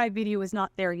because AI video is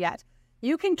not there yet.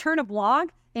 You can turn a blog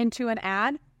into an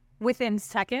ad within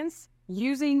seconds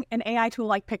using an AI tool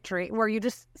like Petrullo, where you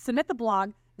just submit the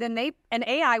blog, then an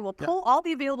AI will pull all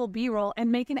the available B-roll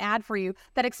and make an ad for you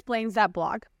that explains that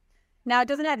blog. Now, it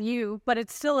doesn't have you, but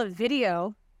it's still a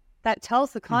video that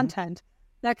tells the content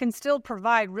that can still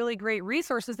provide really great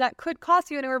resources that could cost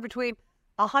you anywhere between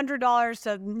 $100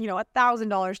 to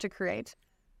 $1,000 to create.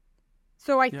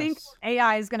 So I think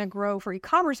AI is going to grow for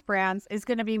e-commerce brands, is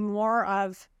going to be more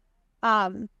of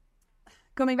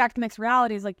going back to mixed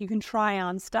realities, like you can try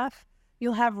on stuff.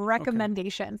 You'll have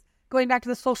recommendations. Going back to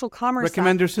the social commerce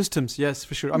recommender systems, yes,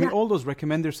 for sure. I mean, all those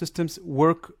recommender systems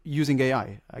work using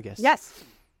AI, I guess. Yes.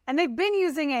 And they've been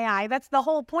using AI. That's the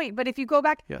whole point. But if you go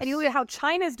back and you look at how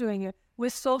China's doing it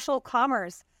with social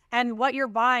commerce and what you're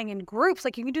buying in groups,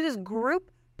 like you can do this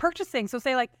group purchasing. So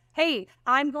say like, hey,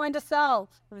 I'm going to sell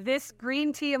this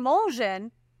green tea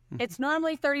emulsion. It's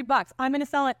normally $30. I'm going to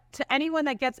sell it to anyone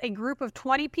that gets a group of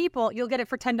 20 people. You'll get it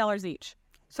for $10 each.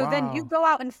 So then you go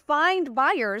out and find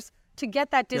buyers to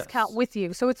get that discount with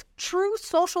you. So it's true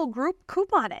social group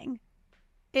couponing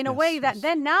in a way that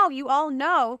then now you all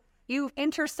know you've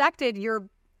intersected your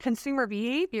consumer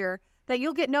behavior, that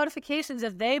you'll get notifications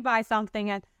if they buy something,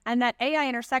 and that AI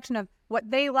intersection of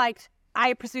what they liked,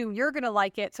 I presume you're going to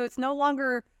like it. So it's no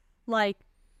longer like,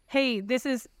 hey, this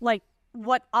is like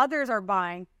what others are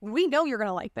buying. We know you're going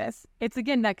to like this. It's,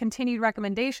 again, that continued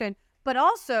recommendation, But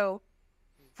also,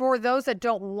 for those that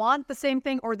don't want the same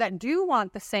thing or that do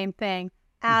want the same thing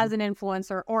as an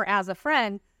influencer or as a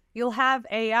friend, you'll have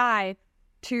AI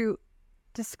to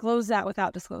disclose that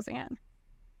without disclosing it.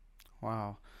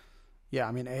 Wow. Yeah,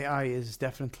 I mean, AI is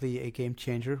definitely a game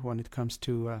changer when it comes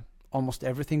to almost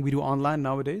everything we do online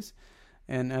nowadays.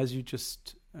 And as you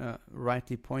just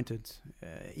rightly pointed,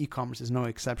 e-commerce is no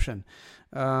exception.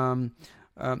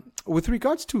 With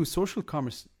regards to social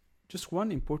commerce, just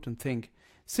one important thing.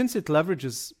 Since it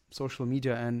leverages social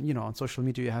media, and on social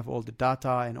media you have all the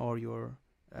data and all your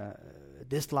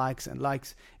dislikes and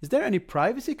likes, is there any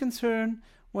privacy concern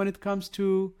when it comes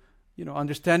to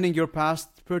understanding your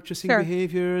past purchasing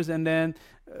behaviors, and then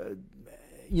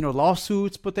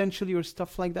lawsuits potentially or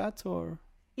stuff like that? Or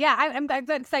I'm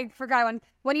excited for Guy.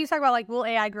 When you talk about like, will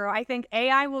AI grow? I think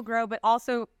AI will grow, but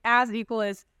also as equal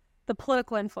as the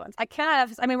political influence.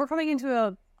 We're coming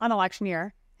into an election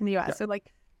year in the U.S. So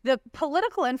like the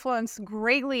political influence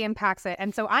greatly impacts it.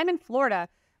 And so I'm in Florida.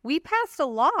 We passed a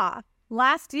law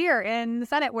last year in the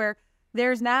Senate where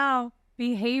there's now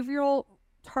behavioral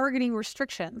targeting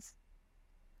restrictions.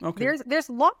 Okay. There's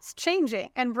laws changing,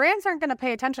 and brands aren't going to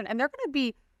pay attention, and they're going to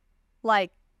be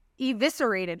like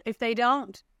eviscerated if they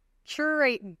don't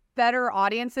curate better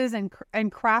audiences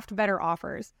and craft better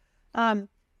offers.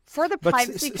 For the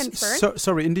privacy concern.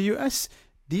 Sorry, in the U.S.,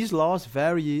 these laws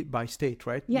vary by state,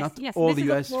 right? Yes, Not all the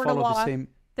U.S. follow the same.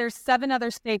 There's 7 other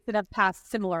states that have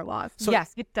passed similar laws. So,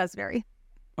 yes, it does vary.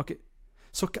 Okay.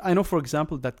 So I know, for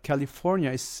example, that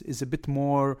California is a bit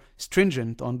more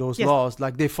stringent on those laws.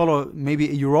 Like they follow maybe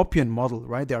a European model,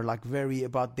 right? They're like very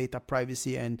about data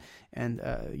privacy and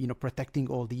protecting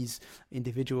all these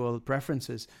individual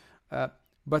preferences.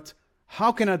 But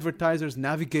how can advertisers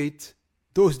navigate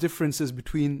those differences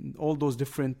between all those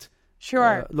different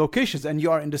locations? And you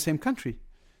are in the same country.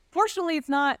 Fortunately, it's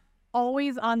not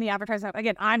always on the advertiser.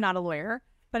 Again, I'm not a lawyer,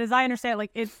 but as I understand,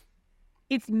 like it's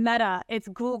Meta, it's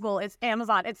Google, it's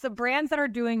Amazon. It's the brands that are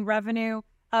doing revenue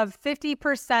of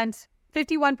 50%,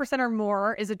 51% or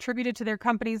more is attributed to their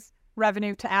company's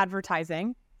revenue to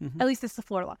advertising. At least it's the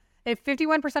Florida law. If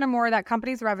 51% or more of that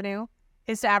company's revenue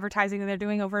is to advertising and they're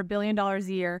doing over $1 billion a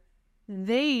year,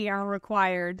 they are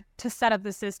required to set up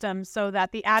the system so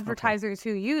that the advertisers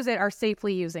who use it are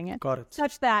safely using it. Got it.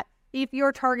 Such that if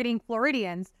you're targeting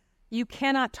Floridians, you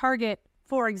cannot target,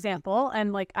 for example,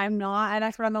 and like I'm not an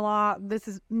expert on the law, this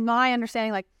is my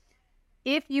understanding, like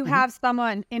if you have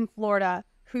someone in Florida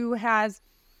who has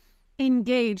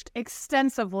engaged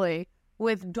extensively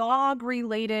with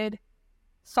dog-related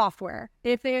software,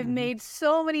 if they have made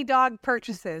so many dog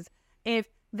purchases, if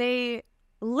they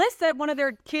list that one of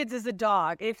their kids is a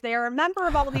dog, if they are a member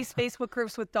of all of these Facebook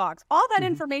groups with dogs, all that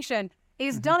information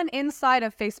is done inside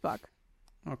of Facebook.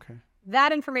 Okay.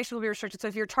 That information will be restricted. So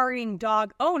if you're targeting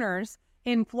dog owners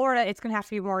in Florida, it's going to have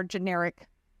to be more generic,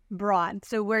 broad.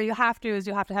 So where you have to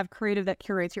have creative that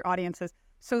curates your audiences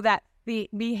so that the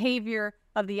behavior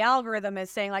of the algorithm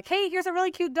is saying like, hey, here's a really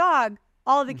cute dog.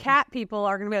 All of the cat people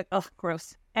are going to be like, oh,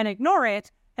 gross, and ignore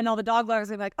it. And all the dog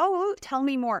lovers are like, oh, tell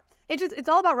me more. It's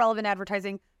all about relevant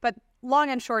advertising. But long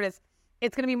and short is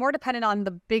it's going to be more dependent on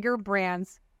the bigger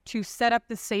brands to set up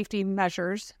the safety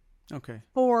measures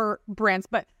for brands.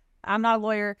 But I'm not a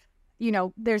lawyer.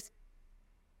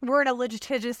 We're in a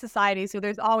litigious society, so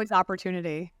there's always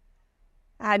opportunity.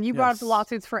 And you brought up the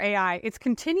lawsuits for AI. It's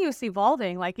continuously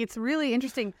evolving. Like, it's really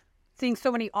interesting seeing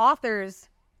so many authors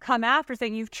come after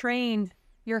saying, you've trained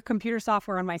your computer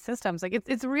software on my systems. Like,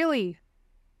 it's really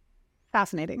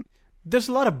fascinating. There's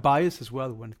a lot of bias as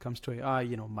well when it comes to AI,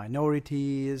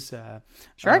 minorities. So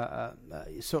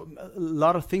a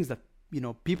lot of things that,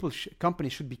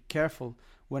 companies should be careful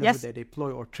whenever they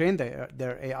deploy or train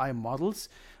their AI models.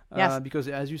 Because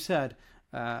as you said,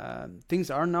 things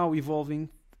are now evolving.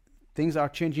 Things are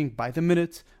changing by the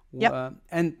minute.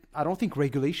 And I don't think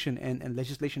regulation and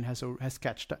legislation has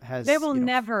They will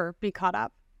never be caught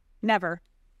up. Never.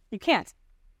 You can't.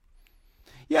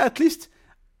 Yeah, at least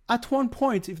at one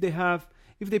point, if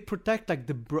they protect like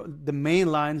the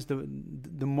main lines,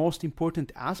 the most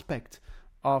important aspect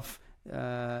of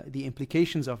the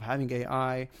implications of having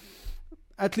AI,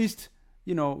 at least,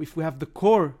 if we have the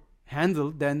core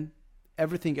handled, then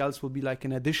everything else will be like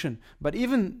an addition. But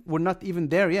we're not even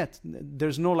there yet.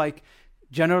 There's no like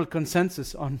general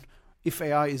consensus on if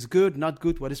AI is good, not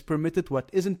good, what is permitted, what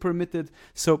isn't permitted.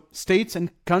 So states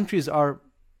and countries are,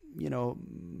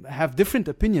 have different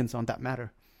opinions on that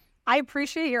matter. I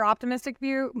appreciate your optimistic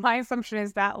view. My assumption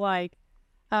is that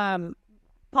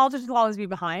politicians will always be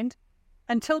behind.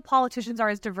 Until politicians are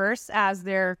as diverse as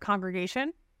their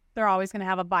congregation, they're always going to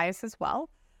have a bias as well.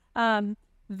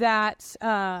 that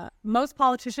most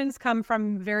politicians come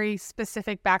from very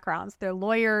specific backgrounds. They're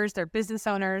lawyers, they're business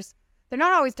owners. They're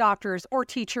not always doctors or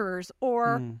teachers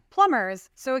or plumbers.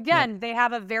 So again, they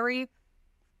have a very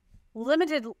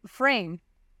limited frame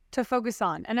to focus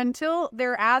on. And until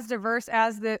they're as diverse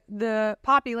as the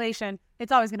population,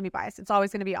 it's always going to be biased. It's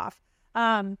always going to be off.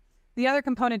 The other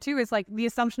component too is like the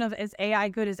assumption of is AI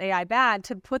good, is AI bad?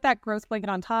 To put that growth blanket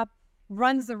on top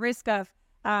runs the risk of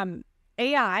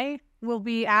AI will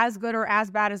be as good or as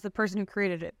bad as the person who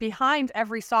created it. Behind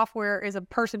every software is a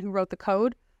person who wrote the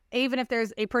code. Even if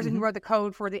there's a person who wrote the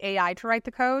code for the AI to write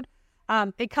the code,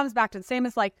 it comes back to the same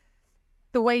as like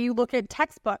the way you look at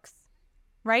textbooks,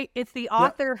 right? It's the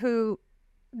author who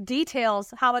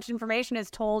details how much information is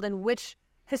told and which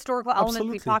historical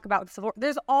elements we talk about.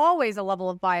 There's always a level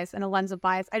of bias and a lens of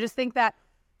bias. I just think that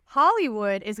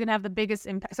Hollywood is going to have the biggest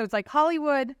impact. So it's like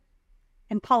Hollywood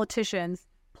and politicians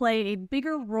play a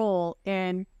bigger role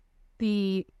in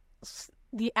the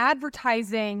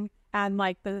advertising and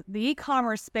like the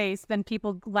e-commerce space than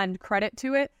people lend credit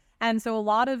to it. And so a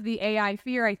lot of the AI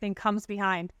fear, I think, comes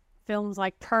behind films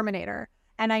like Terminator.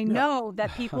 And I know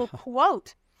that people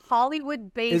quote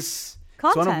Hollywood-based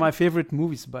content. It's one of my favorite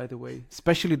movies, by the way,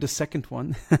 especially the second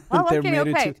one. Oh,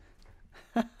 okay.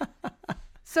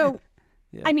 So,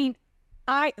 I mean,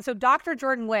 so Dr.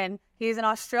 Jordan Wynn, he's an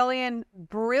Australian,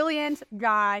 brilliant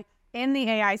guy in the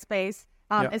AI space,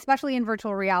 especially in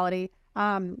virtual reality.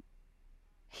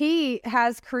 He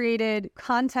has created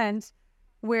content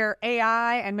where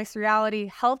AI and mixed reality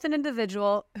helped an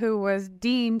individual who was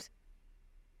deemed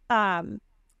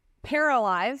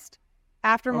paralyzed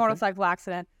after a motorcycle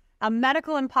accident, a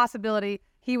medical impossibility.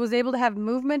 He was able to have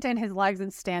movement in his legs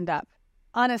and stand up,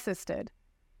 unassisted.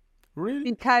 Really?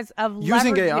 Because of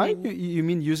using AI? You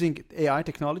mean using AI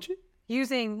technology?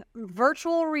 Using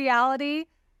virtual reality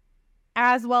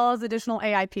as well as additional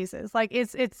AI pieces. Like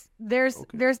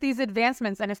there's these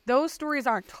advancements, and if those stories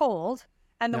aren't told,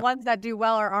 and the ones that do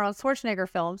well are Arnold Schwarzenegger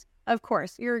films, of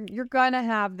course you're gonna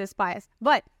have this bias.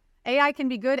 But AI can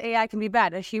be good, AI can be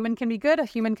bad. A human can be good, a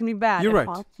human can be bad. You're right.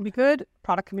 Product can be good,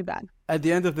 product can be bad. At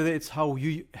the end of the day, it's how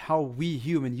we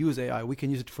human use AI. We can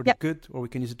use it for the good, or we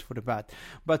can use it for the bad.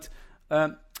 But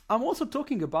I'm also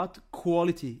talking about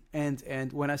quality,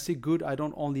 and when I say good, I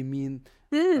don't only mean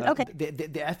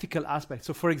the ethical aspect.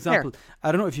 So, for example,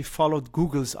 I don't know if you followed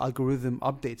Google's algorithm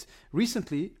updates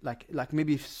recently, like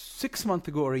maybe 6 months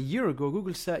ago or a year ago.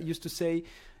 Google used to say,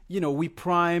 we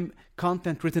prime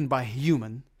content written by a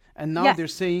human, and now they're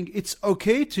saying it's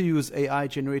okay to use AI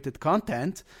generated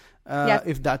content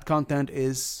if that content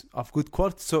is of good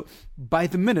quality. So, by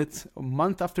the minute,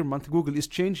 month after month, Google is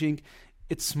changing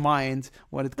its mind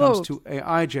when it comes to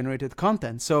AI generated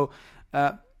content. So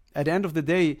at the end of the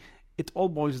day, it all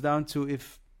boils down to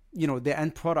if the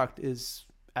end product is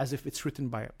as if it's written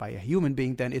by a human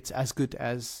being, then it's as good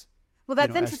as. Well,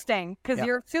 that's interesting because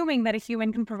you're assuming that a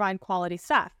human can provide quality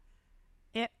stuff.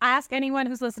 Ask anyone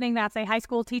who's listening that's a high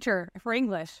school teacher for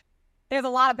English. There's a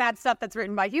lot of bad stuff that's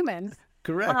written by humans.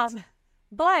 Correct.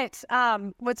 But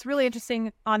what's really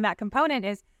interesting on that component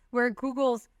is where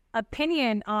Google's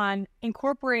opinion on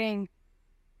incorporating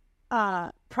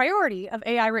priority of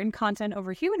AI written content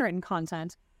over human written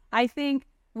content, I think,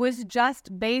 was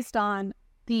just based on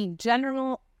the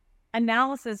general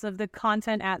analysis of the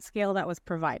content at scale that was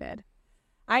provided.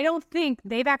 I don't think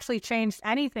they've actually changed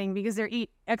anything because their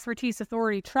expertise,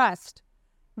 authority, trust,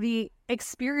 the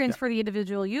experience for the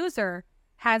individual user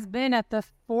has been at the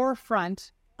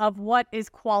forefront of what is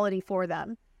quality for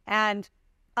them. And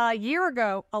a year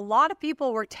ago, a lot of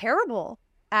people were terrible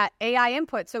at AI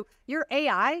input. So your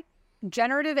AI,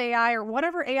 generative AI, or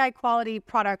whatever AI quality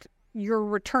product you're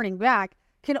returning back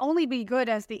can only be good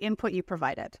as the input you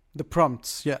provided. The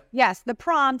prompts, Yes, the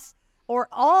prompts or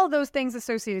all those things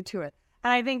associated to it.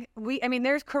 And I think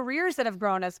there's careers that have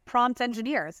grown as prompt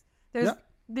engineers.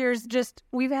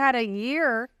 We've had a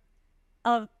year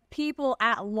of people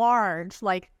at large,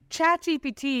 like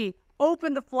ChatGPT,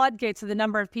 open the floodgates of the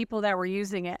number of people that were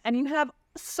using it. And you have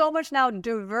so much now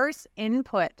diverse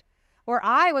input, where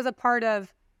I was a part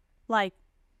of like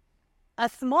a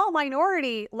small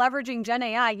minority leveraging Gen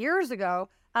AI years ago.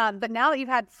 But now that you've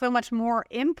had so much more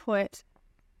input,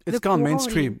 it's gone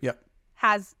mainstream.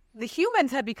 The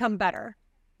humans have become better,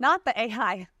 not the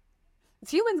AI.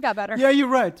 Humans got better. Yeah, you're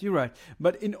right.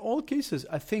 But in all cases,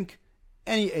 I think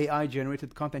any AI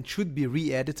generated content should be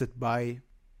re-edited by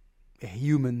a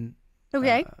human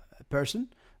person,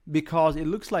 because it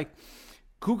looks like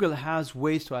Google has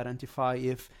ways to identify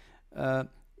if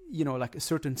like a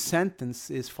certain sentence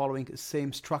is following the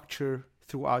same structure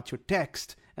throughout your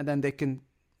text, and then they can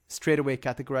straight away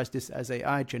categorize this as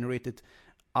AI generated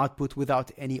output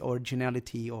without any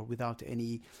originality or without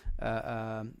any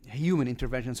human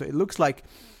intervention. So it looks like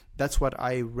that's what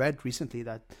I read recently,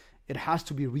 that it has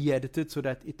to be re-edited so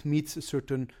that it meets a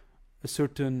certain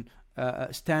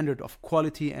standard of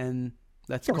quality and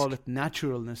let's call it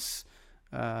naturalness.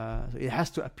 It has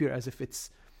to appear as if it's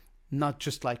not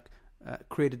just like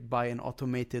created by an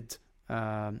automated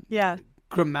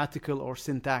grammatical or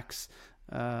syntax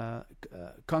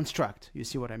construct. You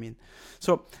see what I mean?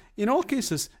 So in all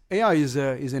cases, AI is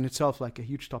in itself like a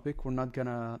huge topic. We're not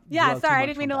gonna sorry, I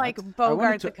didn't mean to like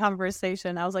bogart the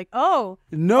conversation. I was like, oh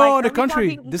no, like, the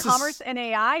country, this commerce and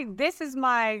AI, this is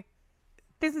my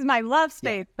love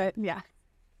state. But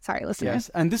sorry, listeners. Yes,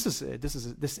 and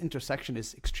this intersection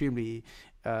is extremely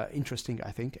interesting,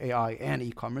 I think, AI and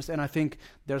e-commerce, and I think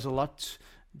there's a lot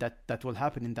that will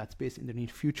happen in that space in the near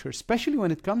future, especially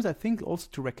when it comes, I think, also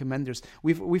to recommenders.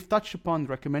 We've touched upon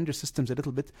recommender systems a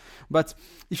little bit, but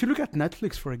if you look at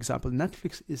Netflix, for example,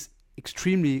 Netflix is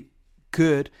extremely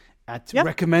good at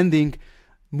recommending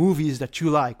movies that you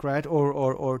like, right,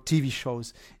 or TV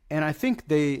shows, and I think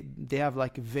they have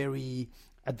like a very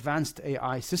advanced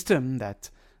AI system that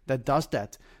does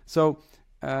that. So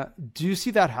do you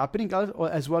see that happening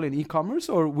as well in e-commerce,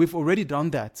 or we've already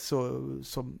done that? So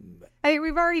I think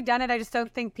we've already done it. I just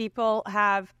don't think people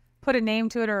have put a name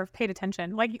to it or have paid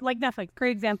attention. Like Netflix, great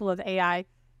example of AI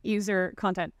user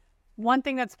content. One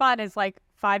thing that's fun is like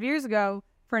 5 years ago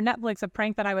for Netflix, a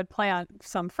prank that I would play on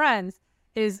some friends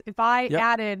is if I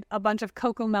added a bunch of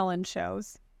CoComelon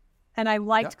shows, and I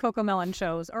liked CoComelon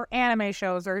shows or anime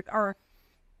shows or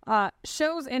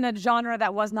shows in a genre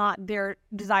that was not their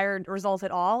desired result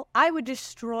at all, I would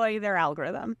destroy their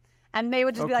algorithm. And they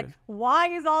would just be like, why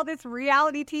is all this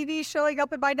reality TV showing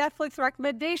up in my Netflix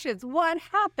recommendations? What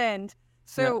happened?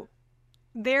 So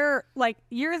they're like,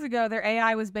 years ago, their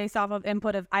AI was based off of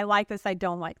input of, I like this, I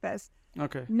don't like this.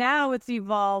 Okay. Now it's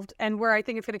evolved, and where I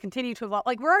think it's going to continue to evolve,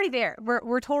 like we're already there.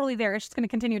 We're totally there. It's just going to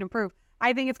continue to improve.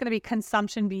 I think it's going to be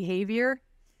consumption behavior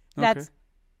that's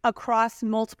across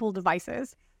multiple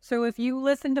devices. So if you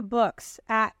listen to books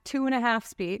at 2.5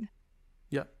 speed,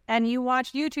 and you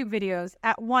watch YouTube videos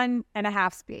at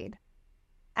 1.5 speed,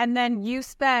 and then you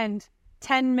spend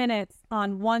 10 minutes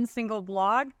on one single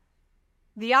blog,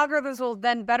 the algorithms will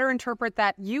then better interpret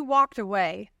that you walked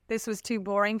away, this was too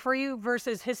boring for you,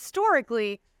 versus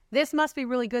historically, this must be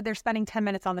really good, they're spending 10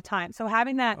 minutes on the time. So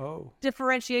having that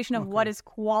differentiation of what is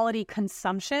quality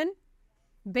consumption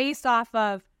based off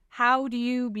of how do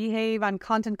you behave on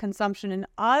content consumption in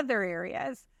other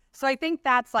areas. So I think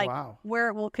that's like where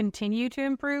it will continue to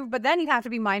improve. But then you have to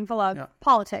be mindful of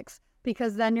politics,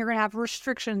 because then you're going to have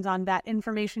restrictions on that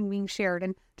information being shared.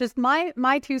 And just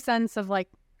my 2 cents of like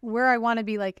where I want to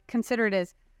be like considered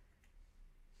is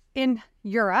in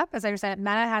Europe, as I understand it,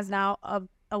 Meta has now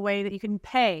a way that you can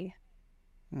pay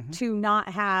to not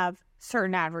have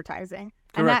certain advertising.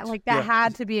 Correct. And that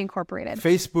had to be incorporated.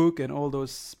 Facebook and all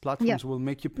those platforms will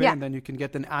make you pay, and then you can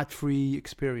get an ad-free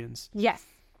experience. Yes,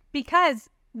 because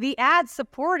the ads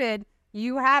supported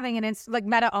you having like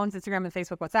Meta owns Instagram and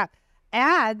Facebook, WhatsApp.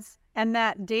 Ads and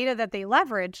that data that they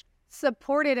leverage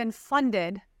supported and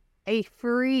funded a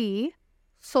free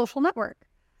social network.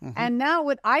 And now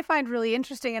what I find really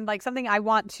interesting and like something I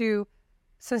want to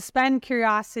suspend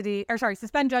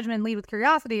judgment and lead with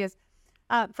curiosity is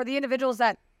for the individuals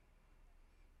that,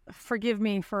 forgive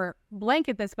me for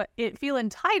blanket this, but feel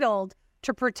entitled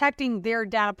to protecting their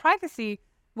data privacy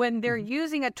when they're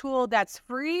using a tool that's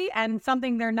free and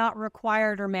something they're not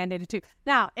required or mandated to.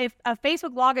 Now, if a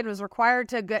Facebook login was required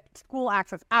to get school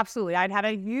access, absolutely, I'd have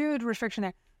a huge restriction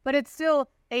there. But it's still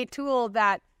a tool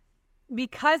that,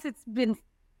 because it's been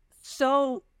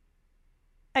so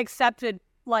accepted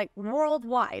like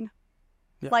worldwide,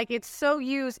 like it's so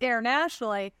used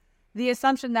internationally, the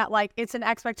assumption that like it's an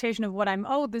expectation of what I'm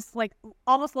owed, this like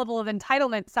almost level of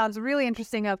entitlement sounds really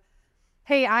interesting of,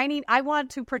 hey, I want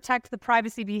to protect the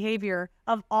privacy behavior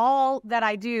of all that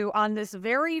I do on this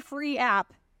very free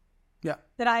app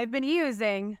that I've been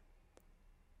using,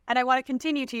 and I want to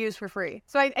continue to use for free.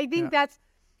 So I think that's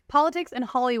politics and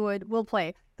Hollywood will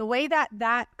play. The way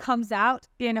that comes out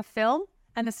in a film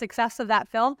and the success of that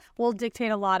film will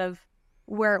dictate a lot of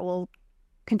where it will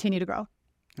continue to grow.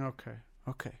 Okay.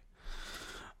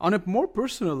 On a more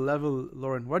personal level,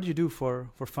 Lauren, what do you do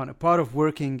for fun? A part of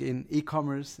working in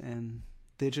e-commerce and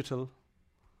digital?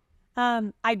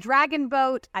 I dragon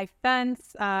boat, I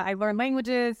fence, I learn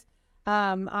languages,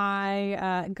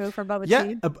 I go for boba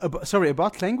tea. Sorry,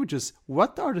 about languages.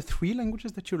 What are the 3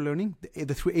 languages that you're learning?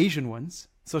 The 3 Asian ones.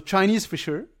 So Chinese for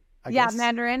sure, I guess.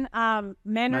 Mandarin.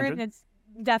 Mandarin, it's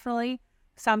definitely.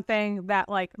 something that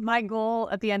like my goal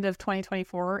at the end of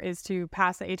 2024 is to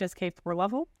pass the HSK 4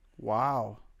 level.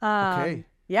 Wow. Okay.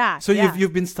 Yeah. So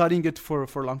you've been studying it for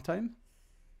a long time?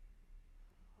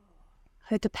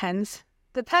 It depends.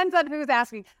 Depends on who's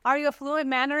asking. Are you a fluent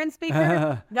Mandarin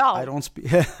speaker? No. I don't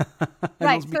speak. I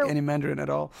don't speak any Mandarin at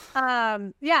all.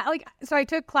 So I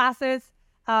took classes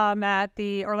at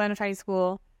the Orlando Chinese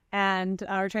School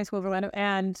or Chinese School of Orlando,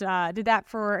 and did that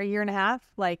for a year and a half,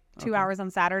 like 2 hours on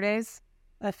Saturdays,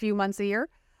 a few months a year.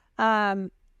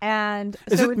 And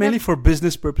is it mainly for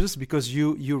business purposes because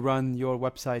you run your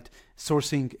website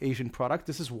sourcing Asian product?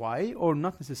 This is why, or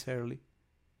not necessarily?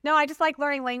 No, I just like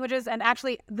learning languages, and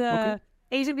actually the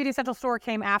Asian Beauty Essential store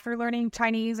came after learning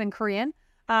Chinese and Korean,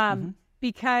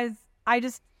 because I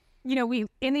just, we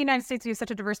in the United States, we have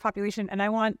such a diverse population, and I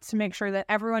want to make sure that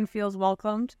everyone feels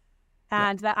welcomed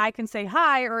and that I can say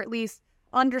hi, or at least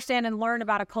understand and learn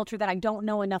about a culture that I don't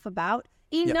know enough about,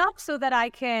 so that I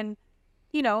can,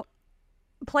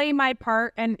 play my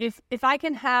part. And if I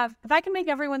can make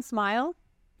everyone smile,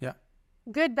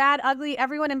 good, bad, ugly,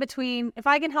 everyone in between, if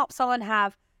I can help someone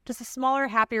have just a smaller,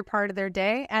 happier part of their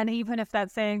day, and even if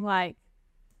that's saying like,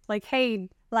 hey,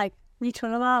 like,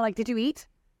 did you eat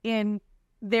in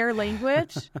their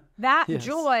language? That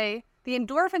joy, the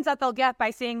endorphins that they'll get by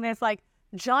seeing this like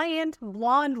giant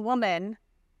blonde woman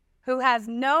who has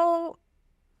no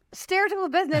stereotypical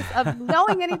business of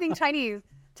knowing anything Chinese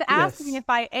to ask me if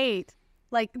I ate,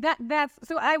 like that's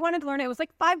so I wanted to learn it. It was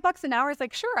like $5 an hour. It's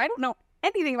like, sure, I don't know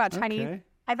anything about Chinese. Okay.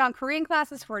 I found Korean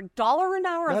classes for $1 an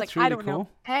hour. I was like, really I don't know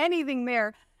anything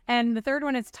there. And the third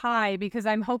one is Thai, because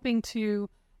I'm hoping to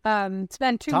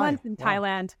spend 2 months in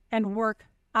Thailand and work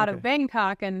out of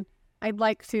Bangkok. And I'd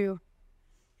like to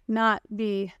not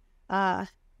be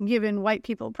given white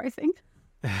people pricing.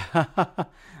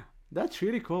 That's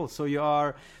really cool. So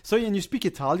and you speak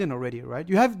Italian already, right?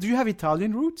 Do you have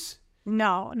Italian roots?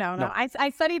 No. I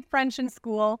studied French in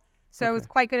school. So I was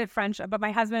quite good at French, but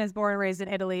my husband is born and raised in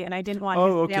Italy, and I didn't want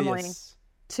his family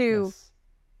to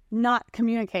not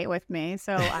communicate with me.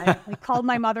 So I called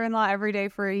my mother-in-law every day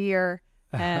for a year,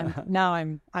 and now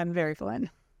I'm very fluent.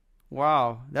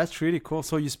 Wow, that's really cool.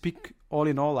 So you speak all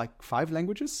in all like 5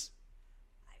 languages?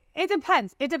 It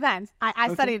depends.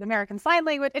 I studied American Sign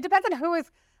Language. It depends on who is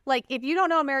like. If you don't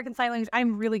know American Sign Language,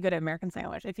 I'm really good at American Sign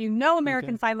Language. If you know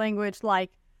American Sign Language,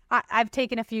 like I've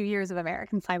taken a few years of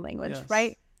American Sign Language,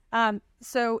 right?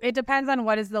 So it depends on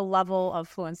what is the level of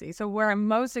fluency. So where I'm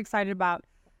most excited about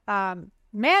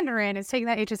Mandarin is taking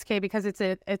that HSK because it's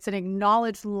an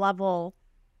acknowledged level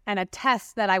and a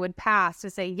test that I would pass to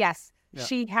say, yes,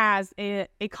 she has a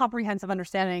comprehensive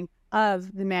understanding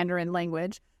of the Mandarin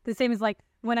language. The same as like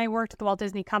when I worked at the Walt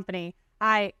Disney Company,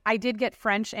 I did get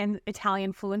French and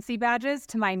Italian fluency badges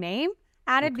to my name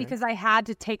added because I had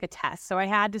to take a test. So I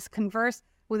had to converse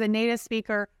with a native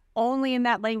speaker only in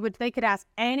that language. They could ask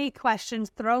any questions,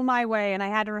 throw my way, and I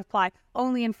had to reply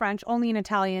only in French, only in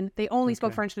Italian. They only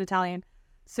spoke French and Italian.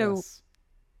 So,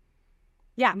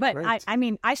 but I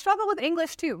mean, I struggle with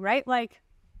English too, right? Like,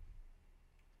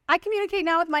 I communicate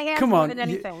now with my hands more than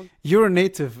anything. You're a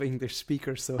native English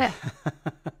speaker, so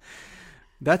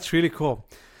that's really cool.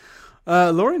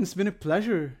 Lauren, it's been a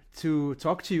pleasure to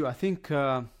talk to you. I think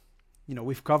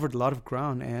we've covered a lot of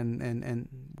ground, and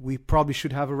we probably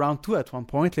should have a round 2 at one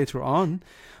point later on.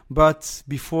 But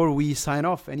before we sign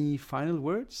off, any final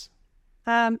words?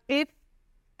 If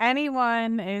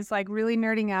anyone is like really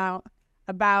nerding out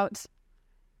about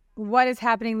what is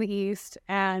happening in the East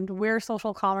and where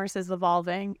social commerce is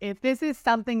evolving, if this is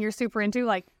something you're super into,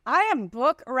 like I am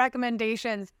book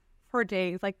recommendations for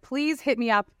days. Like, please hit me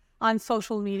up on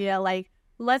social media. Like,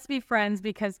 let's be friends,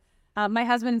 because my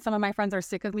husband and some of my friends are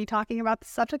sick of me talking about the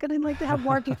subject, and I'd like to have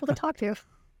more people to talk to.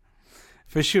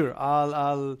 For sure.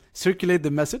 I'll circulate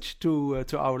the message to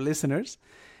our listeners.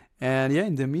 And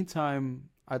in the meantime,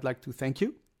 I'd like to thank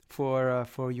you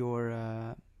for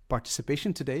your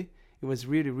participation today. It was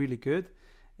really, really good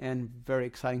and very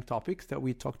exciting topics that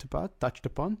we touched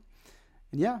upon.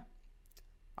 And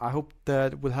I hope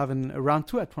that we'll have a round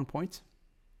 2 at one point.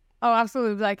 Oh,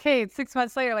 absolutely. Like, hey, it's 6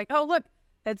 months later. Like, oh, look,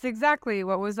 that's exactly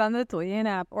what was on the Douyin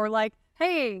app. Or like,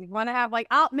 hey, want to have like,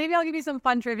 I'll give you some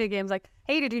fun trivia games. Like,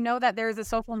 hey, did you know that there's a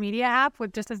social media app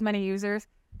with just as many users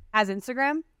as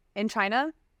Instagram in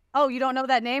China? Oh, you don't know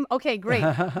that name? Okay, great.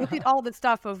 Look at all the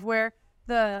stuff of where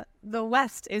the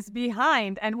West is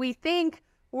behind, and we think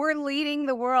we're leading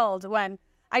the world when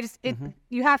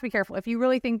you have to be careful. If you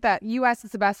really think that U.S.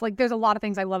 is the best, like there's a lot of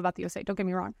things I love about the USA, don't get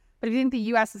me wrong. But if you think the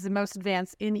U.S. is the most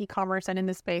advanced in e-commerce and in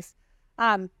this space,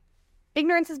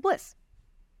 ignorance is bliss.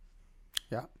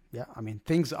 Yeah. I mean,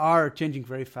 things are changing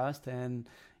very fast, and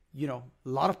a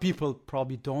lot of people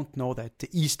probably don't know that the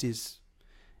East is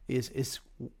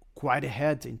quite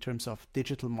ahead in terms of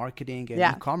digital marketing and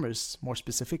e-commerce, more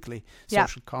specifically,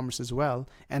 social commerce as well,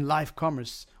 and live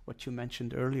commerce. What you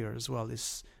mentioned earlier as well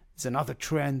is another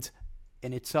trend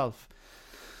in itself.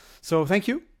 So thank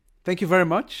you very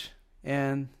much,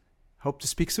 and hope to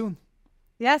speak soon.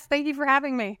 Yes, thank you for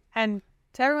having me, and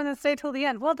to everyone that stayed till the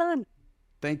end, well done.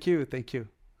 Thank you.